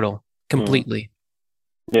immortal Mm-hmm. completely.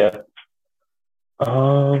 Yeah.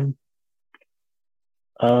 Um,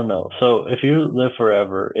 I don't know. So if you live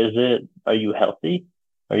forever, are you healthy?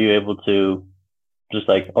 Are you able to just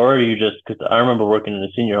like, or are you just, because I remember working in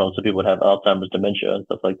a senior home, so people would have Alzheimer's, dementia, and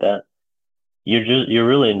stuff like that. You're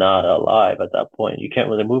really not alive at that point. You can't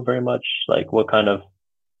really move very much. Like, what kind of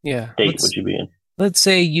Yeah. state would Let's you be in? let's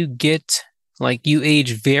say you get like you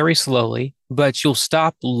age very slowly, but you'll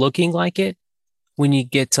stop looking like it when you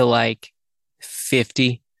get to like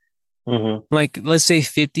 50. Mm-hmm. Like let's say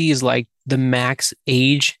 50 is like the max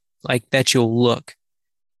age like that you'll look.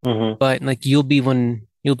 Mm-hmm. But like you'll be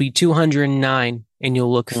 209 and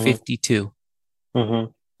you'll look Mm-hmm. 52.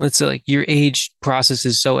 Mm-hmm. Let's say like your age process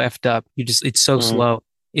is so effed up. It's so Mm-hmm. slow.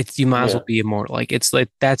 You might as Yeah. well be immortal. Like it's like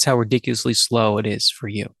that's how ridiculously slow it is for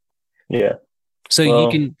you. Yeah. So you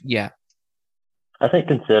Well, can, yeah, I think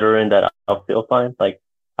considering that I'll feel fine, like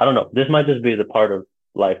I don't know, this might just be the part of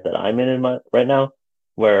life that I'm in my right now,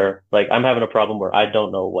 where like I'm having a problem where I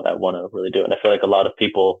don't know what I want to really do, and I feel like a lot of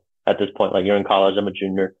people at this point, like you're in college, I'm a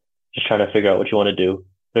junior, just trying to figure out what you want to do.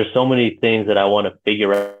 There's so many things that I want to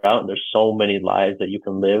figure out, and there's so many lives that you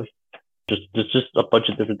can live. There's just a bunch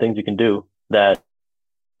of different things you can do that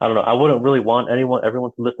I don't know. I wouldn't really want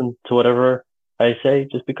everyone to listen to whatever I say,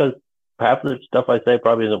 just because half of the stuff I say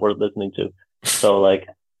probably isn't worth listening to. So like,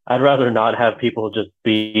 I'd rather not have people just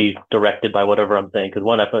be directed by whatever I'm saying. Because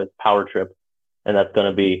one, I feel like it's power trip, and that's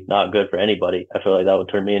gonna be not good for anybody. I feel like that would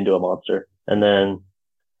turn me into a monster. And then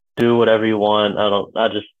do whatever you want. I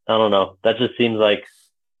don't know. That just seems like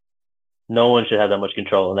no one should have that much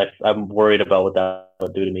control, and I'm worried about what that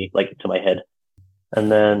would do to me, like to my head. And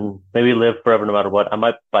then maybe live forever no matter what. I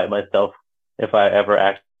might bite myself if I ever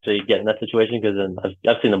actually get in that situation, because then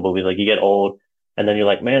I've seen the movies, like you get old and then you're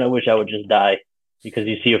like, man, I wish I would just die, because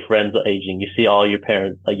you see your friends aging, you see all your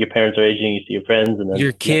parents, like your parents are aging, you see your friends, and then your you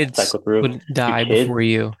have to kids cycle through would your die kids. before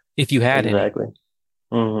you if you had any. Exactly.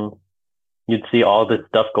 Mm-hmm. You'd see all this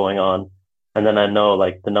stuff going on. And then I know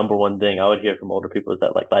like the number one thing I would hear from older people is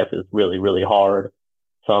that like life is really, really hard.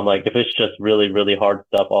 So I'm like, if it's just really, really hard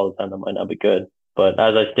stuff all the time, that might not be good. But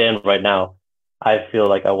as I stand right now, I feel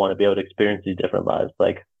like I want to be able to experience these different lives.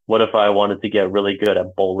 Like, what if I wanted to get really good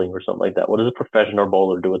at bowling or something like that? What does a professional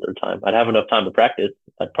bowler do with their time? I'd have enough time to practice.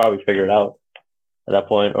 I'd probably figure it out at that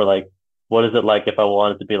point. Or like, what is it like if I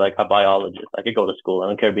wanted to be like a biologist? I could go to school. I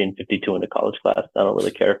don't care being 52 in a college class. I don't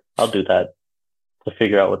really care. I'll do that to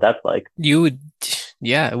figure out what that's like. You would,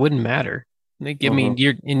 yeah, it wouldn't matter. Like, I mean, Mm-hmm.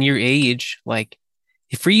 you're in your age, like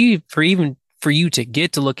for you to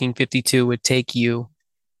get to looking 52 would take you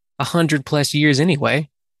 100 plus years anyway.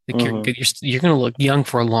 Like Mm-hmm. you're gonna look young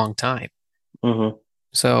for a long time. Mm-hmm.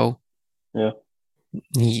 So Yeah.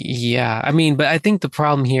 yeah, I mean, but I think the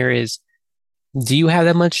problem here is, do you have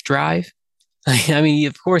that much drive? I mean,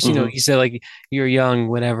 of course, Mm-hmm. you said like you're young,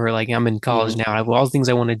 whatever. Like I'm in college Mm-hmm. now. I have all the things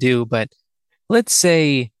I want to do, but let's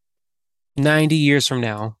say 90 years from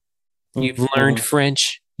now, you've learned Mm-hmm.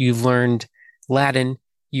 French, you've learned Latin,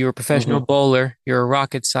 you're a professional Mm-hmm. bowler, you're a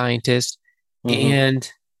rocket scientist, Mm-hmm.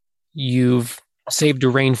 and you've saved a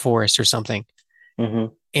rainforest or something.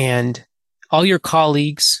 Mm-hmm. And all your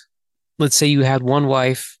colleagues, let's say you had one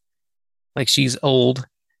wife, like she's old,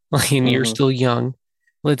 like, and you're Mm-hmm. still young.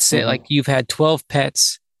 Let's say like Mm-hmm. you've had 12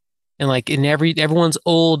 pets and like in everyone's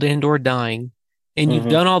old and or dying, and you've Mm-hmm.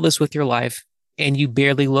 done all this with your life and you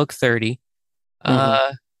barely look 30. Mm-hmm.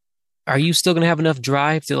 Uh, are you still gonna have enough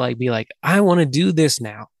drive to like be like, I want to do this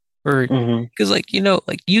now? Or Mm-hmm. because like,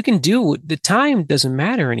 like you can do the time doesn't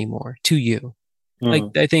matter anymore to you. Like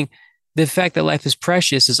Mm-hmm. I think the fact that life is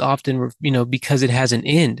precious is often, because it has an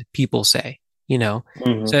end, people say, you know.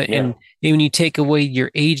 Mm-hmm. So Yeah. and when you take away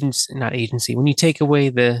your agency, not agency, when you take away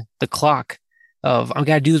the clock of I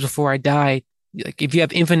gotta do this before I die, like if you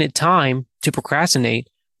have infinite time to procrastinate,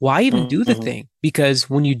 why even do the Mm-hmm. thing? Because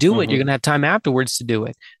when you do it, you're Mm-hmm. gonna have time afterwards to do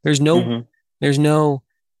it. There's no Mm-hmm. there's no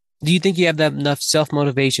Do you think you have that enough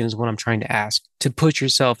self-motivation is what I'm trying to ask, to push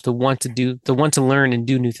yourself to want to do, to want to learn and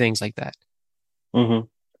do new things like that? Hmm.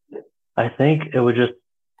 I think it would just,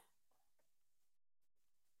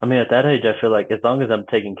 I mean, at that age, I feel like as long as I'm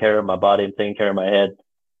taking care of my body, I'm taking care of my head,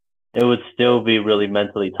 it would still be really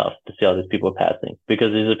mentally tough to see all these people passing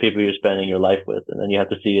because these are people you're spending your life with, and then you have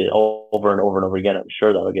to see it over and over and over again. I'm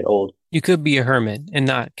sure that'll get old. You could be a hermit and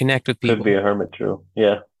not connect with Could be people. a hermit, true.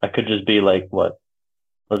 Yeah, I could just be like what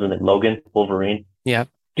wasn't it, Logan, Wolverine? Yeah, it'd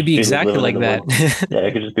Just be be exactly living in like the that woods. Yeah,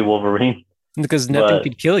 I could just be Wolverine. because nothing But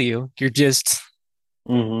could kill you. You're just,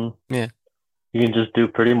 hmm yeah. you can just do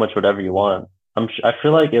pretty much whatever you want. I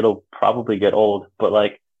feel like it'll probably get old, but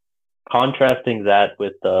like contrasting that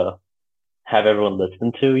with have everyone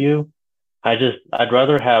listen to you. I'd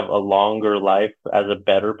rather have a longer life as a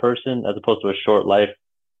better person as opposed to a short life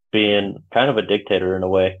being kind of a dictator in a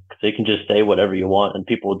way because you can just say whatever you want and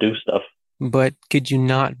people will do stuff. But could you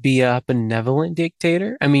not be a benevolent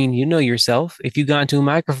dictator? I mean, you know yourself. If you got into a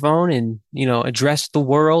microphone and, addressed the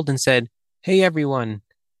world and said, "Hey, everyone,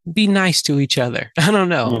 be nice to each other." I don't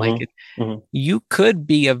know. Like, Hmm. Hmm. you could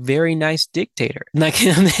be a very nice dictator. Like,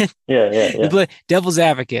 Yeah, yeah, yeah. but devil's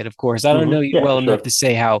advocate, of course. I don't know you Yeah, well for enough sure. to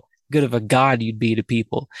say how good of a god you'd be to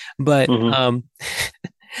people, but Hmm.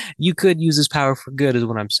 you could use this power for good, is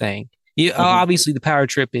what I'm saying. Hmm. Obviously, the power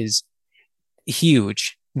trip is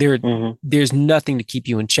huge. Hmm. There's nothing to keep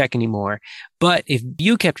you in check anymore. But if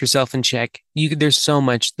you kept yourself in check, there's so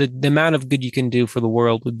much. The amount of good you can do for the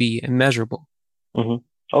world would be immeasurable. Hmm.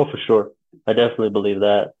 Oh, for sure. I definitely believe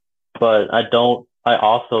that. But I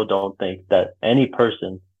also don't think that any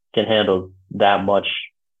person can handle that much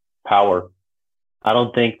power. I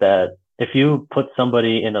don't think that if you put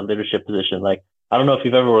somebody in a leadership position, like I don't know if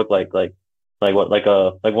you've ever worked like what like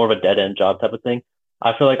more of a dead end job type of thing.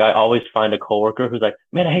 I feel like I always find a coworker who's like,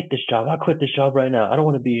 man, I hate this job. I quit this job right now. I don't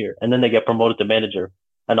want to be here. And then they get promoted to manager,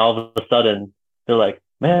 and all of a sudden they're like,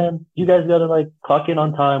 man, you guys gotta like clock in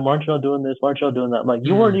on time. Why aren't y'all doing this? Why aren't y'all doing that? I'm like,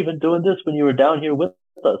 you weren't Mm-hmm. even doing this when you were down here with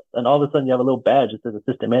us, and all of a sudden you have a little badge that says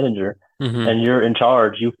assistant manager, Mm-hmm. and you're in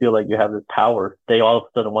charge. You feel like you have this power. They all of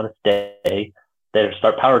a sudden want to stay. They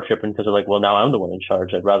start power tripping because they're like, well, now I'm the one in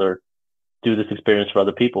charge. I'd rather do this experience for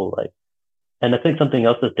other people. Like, and I think something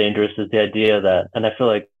else that's dangerous is the idea that, and I feel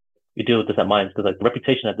like we deal with this at Mines because like the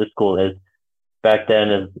reputation at this school is back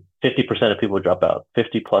then is 50% of people would drop out,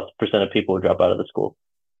 50+% of people would drop out of the school.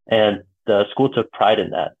 And the school took pride in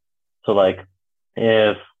that. So like,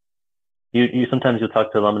 if you sometimes you'll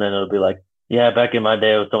talk to alumni and it'll be like, yeah, back in my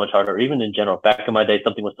day, it was so much harder. Or even in general, back in my day,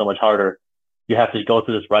 something was so much harder. You have to go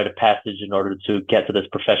through this rite of passage in order to get to this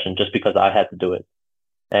profession just because I had to do it.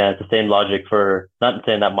 And it's the same logic for not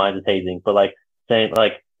saying that mine is hazing, but like saying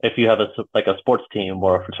like if you have a sports team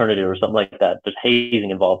or a fraternity or something like that, there's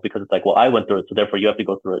hazing involved because it's like, well, I went through it, so therefore you have to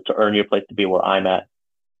go through it to earn your place to be where I'm at.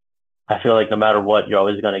 I feel like no matter what, you're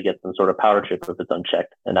always going to get some sort of power trip if it's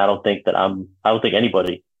unchecked, and I don't think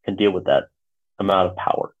anybody can deal with that amount of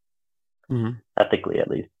power, Mm-hmm. ethically at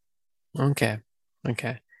least. Okay.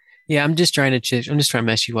 Okay. Yeah, I'm just trying to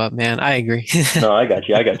mess you up, man. I agree. No, I got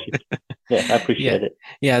you. I got you. Yeah, I Yeah. appreciate it.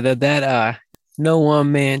 Yeah, no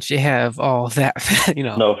one man should have all that,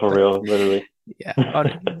 No, for but real, literally. yeah,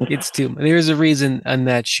 it's too. There's a reason on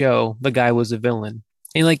that show the guy was a villain,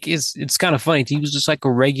 and like it's kind of funny. He was just like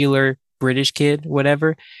a regular British kid,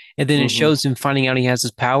 whatever, and then it Hmm. shows him finding out he has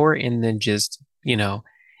his power, and then just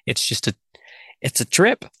it's just it's a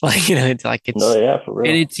trip. Like it's like No, it's yeah, for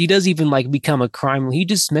and real. it's he does even like become a crime. He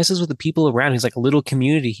just messes with the people around. He's like a little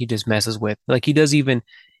community. He just messes with. Like he does even.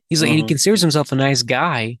 He's like he Hmm. considers himself a nice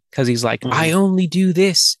guy because he's like I Hmm. only do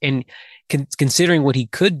this, and considering what he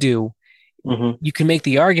could do, Hmm. you can make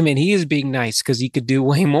the argument he is being nice because he could do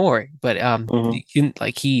way more. But Hmm.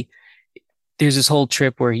 like there's this whole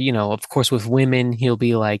trip where of course, with women, he'll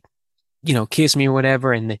be like, kiss me or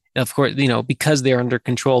whatever, and of course, because they're under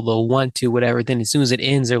control, they'll want to whatever. Then as soon as it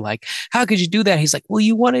ends, they're like, "How could you do that?" He's like, "Well,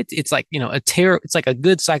 you wanted." It's like It's like a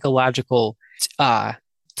good psychological uh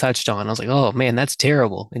touched on. I was like, "Oh man, that's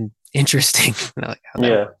terrible and interesting." Like how that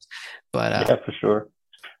Yeah, works. But yeah, for sure.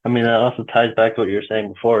 I mean, that also ties back to what you were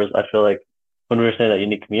saying before. Is I feel like when we were saying that you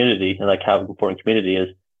need community and like how important community is,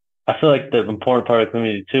 I feel like the important part of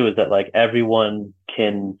community too is that like everyone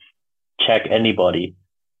can check anybody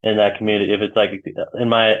in that community. If it's like in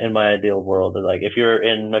my ideal world, like if you're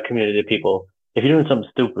in a community of people, if you're doing something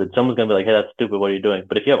stupid, someone's gonna be like, "Hey, that's stupid. What are you doing?"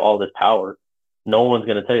 But if you have all this power, no one's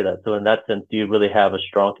gonna tell you that. So in that sense, do you really have a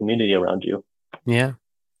strong community around you? yeah,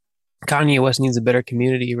 Kanye West needs a better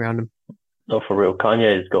community around him. No, for real.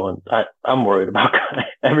 Kanye is going. I'm worried about Kanye.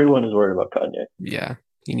 Everyone is worried about Kanye. Yeah,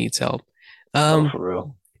 he needs help. No, Um, for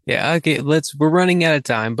real. Yeah, okay, we're running out of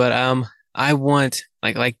time, but I want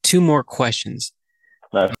like two more questions.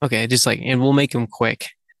 Nice. Okay, just like and we'll make them quick.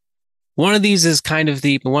 One of these is kind of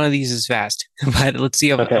deep and one of these is fast. But let's see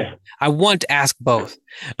if Okay. I want to ask both.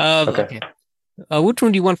 Okay. Okay. Which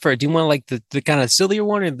one do you want first? Do you want like the kind of sillier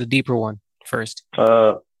one or the deeper one first?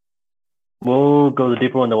 Uh, we'll go the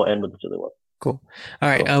deeper one, then we'll end with the silly one. Cool. All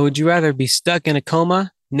right. Cool. Would you rather be stuck in a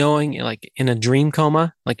coma, knowing like in a dream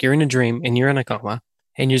coma, like you're in a dream and you're in a coma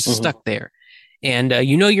and you're just Mm-hmm. stuck there, and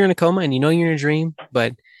you know you're in a coma and you know you're in a dream,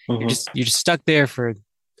 but Mm-hmm. you're just stuck there for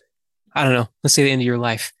I don't know, let's say the end of your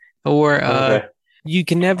life, or Okay. you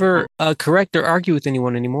can never correct or argue with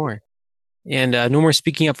anyone anymore, and no more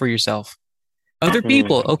speaking up for yourself. Other Hmm.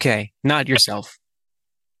 people, okay, not yourself.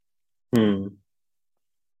 Hmm.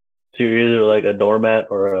 So you're either like a doormat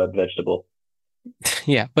or a vegetable.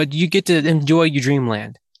 Yeah, but you get to enjoy your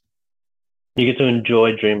dreamland. You get to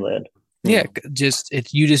enjoy dreamland. Yeah, Hmm.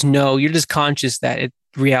 you just know you're just conscious that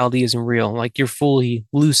reality isn't real. Like you're fully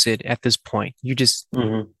lucid at this point. You're just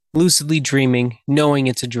Mm-hmm. lucidly dreaming, knowing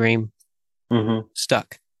it's a dream, Mm-hmm.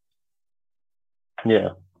 stuck. Yeah.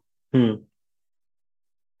 Hmm.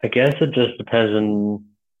 I guess it just depends on.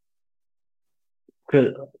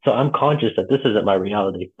 'Cause- So I'm conscious that this isn't my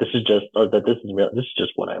reality. This is just, or that this is real. This is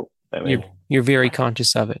just what I'm You're in. you're very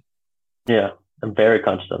conscious of it. Yeah. I'm very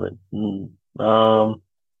conscious of it. Um,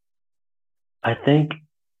 I think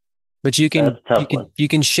But that's a tough one. you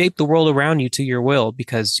can shape the world around you to your will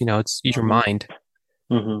because you know it's your Mm-hmm. mind.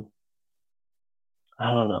 Mm-hmm.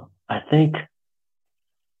 I don't know. I think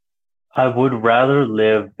I would rather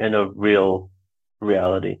live in a real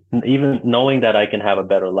reality, even knowing that I can have a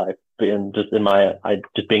better life. Being just in my, I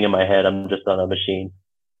just being in my head, I'm just on a machine,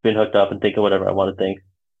 being hooked up and thinking whatever I want to think.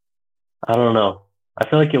 I don't know. I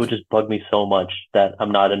feel like it would just bug me so much that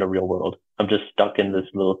I'm not in a real world. I'm just stuck in this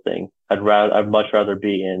little thing. I'd much rather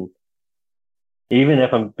be in, even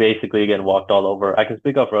if I'm basically getting walked all over. I can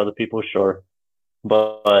speak up for other people, sure,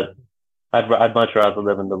 but I'd much rather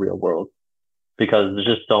live in the real world because there's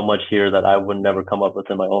just so much here that I would never come up with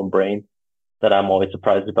in my own brain that I'm always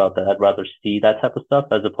surprised about that I'd rather see that type of stuff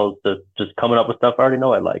as opposed to just coming up with stuff I already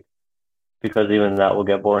know I like because even that will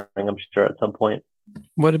get boring, I'm sure, at some point.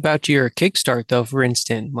 What about your kickstart though, for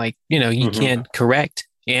instance? Like, you know, you Hmm. can't correct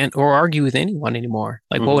and or argue with anyone anymore.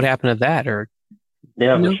 Like what would Hmm. happen to that? Or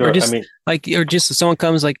Yeah, you for know, or sure. I just mean, or just someone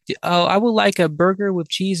comes like, oh, I would like a burger with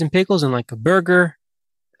cheese and pickles and like a burger,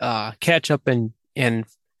 ketchup and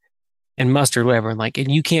mustard, whatever. And like,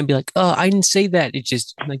 and you can't be like, oh, I didn't say that. It's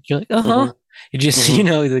just like you're like, uh-huh. hmm. You just, Hmm. you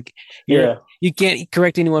know, like Yeah, you can't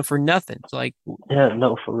correct anyone for nothing. It's like, yeah,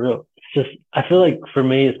 no, for real. It's just, I feel like for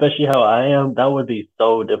me, especially how I am, that would be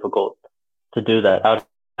so difficult to do that. I'd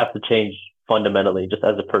have to change fundamentally just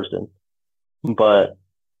as a person. But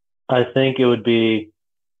I think it would be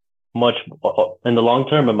much in the long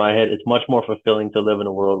term in my head, it's much more fulfilling to live in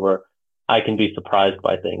a world where I can be surprised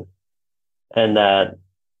by things and that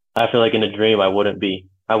I feel like in a dream I wouldn't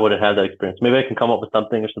have that experience. Maybe I can come up with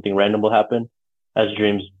something or something random will happen as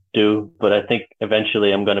dreams do, but I think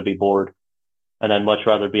eventually I'm going to be bored and I'd much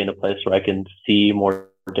rather be in a place where I can see more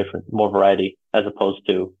variety as opposed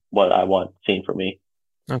to what I want seen for me.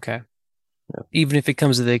 okay. Yeah. Even if it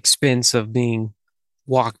comes at the expense of being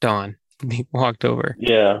walked on, being walked over.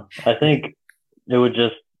 Yeah, I think it would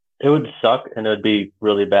just, it would suck and it would be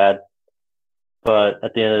really bad. But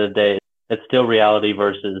at the end of the day, it's still reality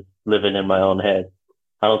versus living in my own head.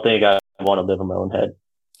 I don't think I want to live in my own head.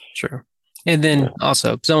 Sure. And Yeah. then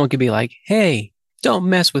also someone could be like, hey, don't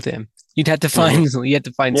mess with him. Hmm. You have to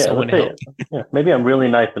find Yeah. someone Let's to help say, you. yeah, maybe I'm really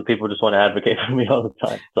nice and people just want to advocate for me all the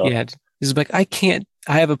time. So, Yeah. It's like I can't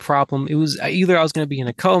I have a problem. It was either I was gonna be in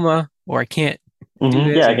a coma or I can't do yeah,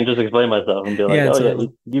 this I or can just explain myself and be like, yeah, and oh, yeah,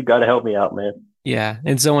 so you got to help me out, man. yeah.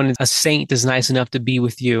 And someone a saint is nice enough to be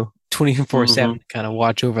with you 24/7 Hmm. to kind of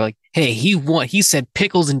watch over like, hey, he said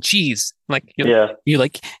pickles and cheese. Like Yeah. you're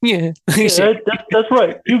like, yeah. Yeah, that's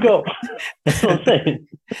right. You go. That's what I'm saying.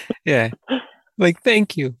 Yeah. Like,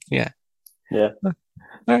 thank you. Yeah. Yeah. All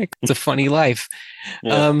right. It's a funny life.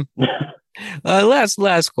 Yeah. Um,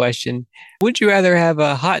 last question. Would you rather have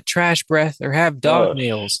a hot trash breath or have dog Oh,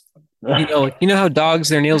 nails? You know how dogs,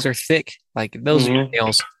 their nails are thick? Like those are your hmm.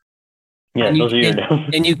 nails. Yeah, And those are your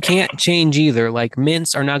nails. you can't change either. Like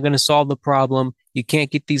mints are not going to solve the problem. You can't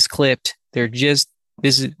get these clipped. They're just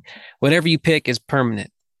this is whatever you pick is permanent.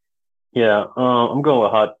 Yeah, I'm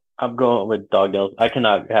going with dog nails. I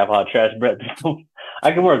cannot have hot trash breath.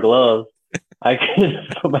 I can wear gloves. I can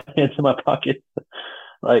just put my hands in my pockets.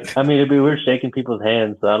 Like, I mean, it'd be weird shaking people's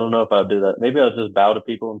hands. So I don't know if I'd do that. Maybe I'll just bow to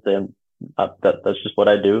people and say, That's just what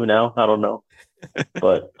I do now. I don't know,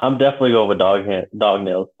 but I'm definitely going with dog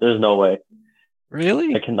nails. There's no way I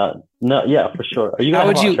Really? cannot. No, yeah, for sure. Are you How gonna have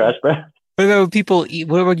would hot you, trash breath? what about people eat?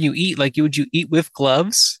 What would you eat? Like, would you eat with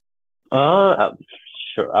gloves? Uh,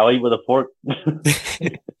 sure. I'll eat with a fork.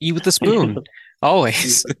 Eat with a spoon?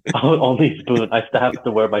 Always. Only spoon. I still have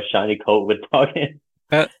to wear my shiny coat with dog hands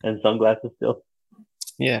Uh, and sunglasses still.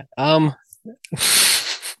 yeah.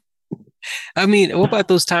 I mean, what about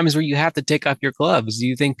those times where you have to take off your gloves? Do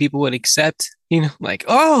you think people would accept, like,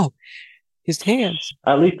 oh, his hands?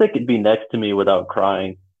 At least they could be next to me without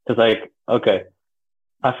crying. Cause like, okay,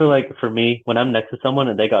 I feel like for me, when I'm next to someone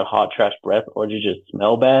and they got hot trash breath or they just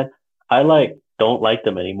smell bad, I like don't like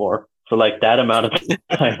them anymore. For like that amount of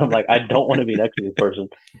time, I'm like, I don't want to be next to this person.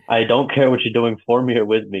 I don't care what you're doing for me or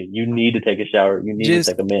with me. You need to take a shower. You need to Just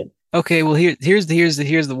take a mint. okay. Well, here's the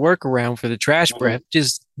workaround for the trash Mm-hmm, breath.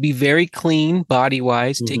 Just be very clean body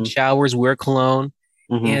wise. Take mm-hmm, showers, wear cologne,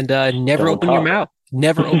 mm-hmm. and never Don't open your talk. mouth.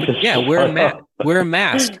 Never open. Just Yeah, shut up. wear a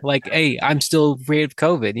mask. Like, hey, I'm still afraid of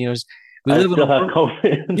COVID. We I live in a still have world.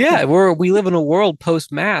 COVID. Yeah, we live in a world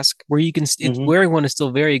post mask where you can. It's Mm-hmm, wearing one is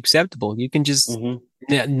still very acceptable. You can just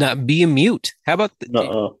mm-hmm. not be a mute. How about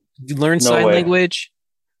No, you learn no sign way. language?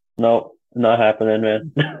 No, not happening,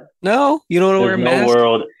 man. No, you don't want to wear There's a no mask.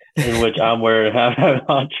 world in which I'm wearing have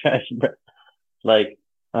hot trash. Like,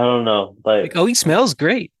 I don't know. Like, Like, oh, he smells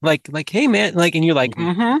great. Like, hey man, like, and you're like,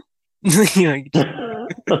 mhm. mm-hmm. You just,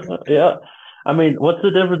 Yeah. I mean, what's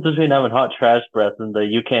the difference between having hot trash breath and the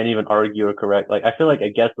you can't even argue or correct? Like, I feel like I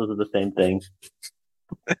guess those are the same thing.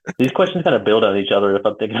 These questions kind of build on each other if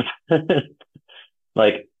I'm thinking of it.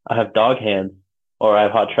 Like, I have dog hands or I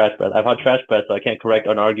have hot trash breath. I have hot trash breath, so I can't correct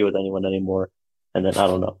or argue with anyone anymore. And then I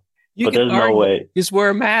don't know. you But can there's no argue. way. Just wear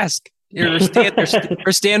a mask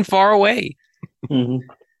or stand far away. Mhm.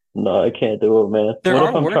 No, I can't do it, man. There What if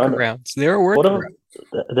are I'm trying to? workarounds. There are What workarounds.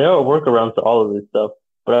 if there are workarounds to all of this stuff?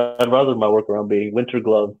 But I'd rather my workaround be winter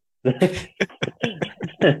gloves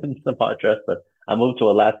and some hot dress. But I moved to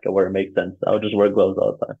Alaska where it makes sense. I would just wear gloves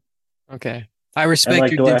all the time. Okay, I And respect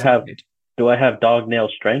like, your dental. do I have dog nail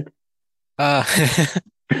strength? Uh,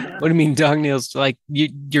 what do you mean dog nails? Like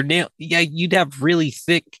your nail? Yeah, you'd have really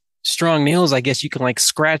thick, strong nails. I guess you can like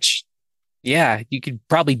scratch. Yeah, you could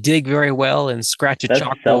probably dig very well and scratch a That's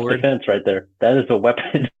self chalkboard. defense right there. That is a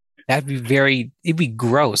weapon. It'd be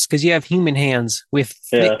gross because you have human hands with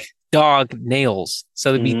Yeah. thick dog nails. So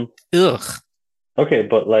it'd be, Hmm. ugh. Okay,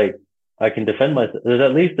 but like, I can defend myself. There's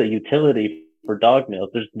at least a utility for dog nails.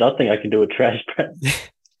 There's nothing I can do with trash breath.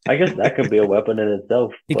 I guess that could be a weapon in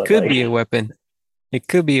itself, It but could like, be a weapon. It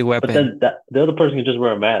could be a but weapon. then the other person can just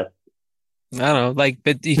wear a mask. I don't know. Like,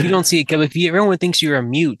 but if you don't see it, if everyone thinks you're a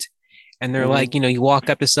mute and they're like, Hmm. you walk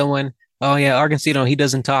up to someone, oh yeah, Argentino, he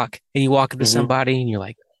doesn't talk. And you walk up to Hmm. somebody and you're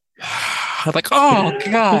like, like, oh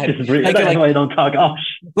God. Just breathe. Like, you're That's like, why I don't talk. Oh,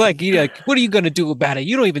 what are you going to do about it?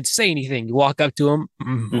 You don't even say anything. You walk up to him.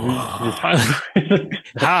 Just,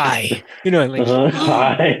 Hi. Like,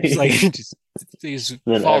 hi. it's like, just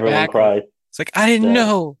Then fall everyone back. cries. It's like, I didn't Yeah.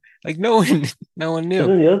 know. Like, no one And knew.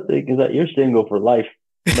 then the other thing is that you're single for life.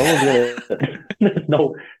 No one's gonna.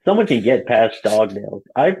 No, someone can get past dog nails.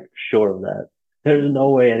 I'm sure of that. There's no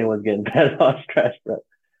way anyone's getting past hot trash breath.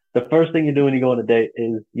 The first thing you do when you go on a date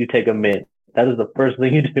is you take a mint. That is the first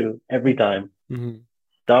thing you do every time. Mhm.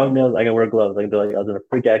 Dog nails, I can wear gloves. I can be like, I was in a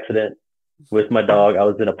freak accident with my dog. I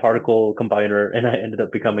was in a particle combiner and I ended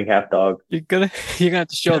up becoming half dog. You're gonna you're gonna have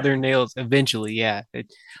to show their nails eventually. Yeah.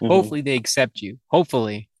 Hmm. Hopefully they accept you.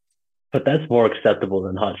 Hopefully. But that's more acceptable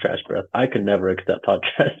than hot trash breath. I could never accept hot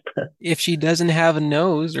trash breath. If she doesn't have a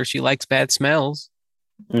nose or she likes bad smells.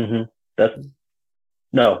 Hmm. That's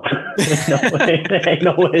no, no way, ain't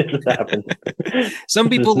no way this happens. Some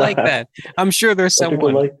This is people like not. that. I'm sure there's Some people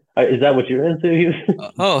someone. like. Is that what you're into?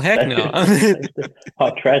 Oh, heck That's no.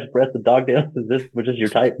 hot trash breath and dog nails. Is this just your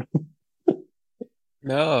type?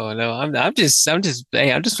 No.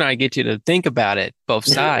 Hey, I'm just trying to get you to think about it, both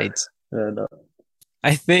sides. No.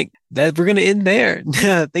 I think that we're going to end there.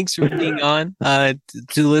 Thanks for being on. To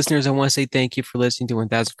the listeners, I want to say thank you for listening to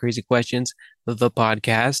 1000 Crazy Questions, the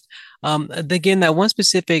podcast. Again, that one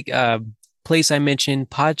specific place I mentioned,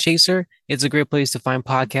 Podchaser, it's a great place to find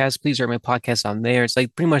podcasts. Please rate my podcast on there. It's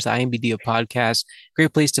like pretty much the IMDb of podcasts.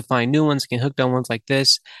 Great place to find new ones, get hooked on ones like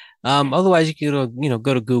this. Otherwise, you can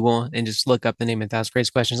go to Google and just look up the name of 1000 Crazy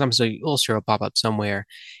Questions. I'm sure it'll pop up somewhere.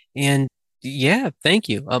 And yeah, thank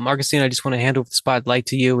you. Augustine, I just want to hand over the spotlight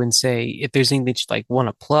to you and say if there's anything that you want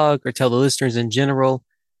to plug or tell the listeners in general.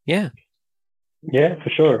 Yeah. Yeah, for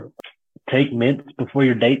sure. take mints before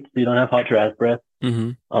your dates so you don't have hot trash breath.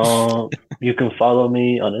 Mm-hmm. You can follow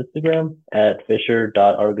me on Instagram at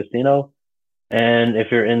fisher.augustino. And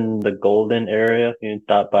if you're in the Golden area, you can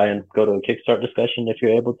stop by and go to a Kickstart discussion if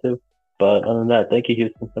you're able to. But other than that, thank you,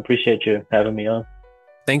 Houston. Appreciate you having me on.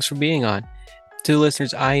 Thanks for being on. To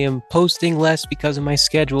listeners, I am posting less because of my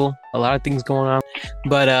schedule. A lot of things going on.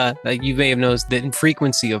 But like you may have noticed the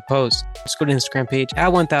infrequency of posts. Just go to the Instagram page,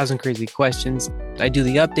 at 1000 Crazy Questions. I do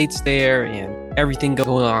the updates there and everything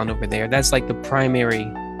going on over there. That's like the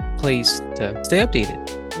primary place to stay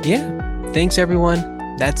updated. Yeah. Thanks, everyone.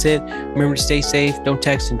 That's it. Remember to stay safe. Don't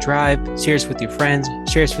text and drive. Share us with your friends.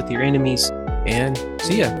 Share us with your enemies. And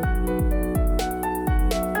see ya.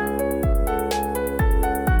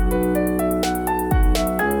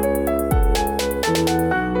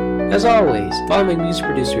 As always, follow my music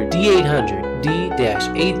producer D800,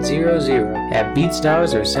 D-800 at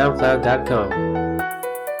BeatsDollars or SoundCloud.com.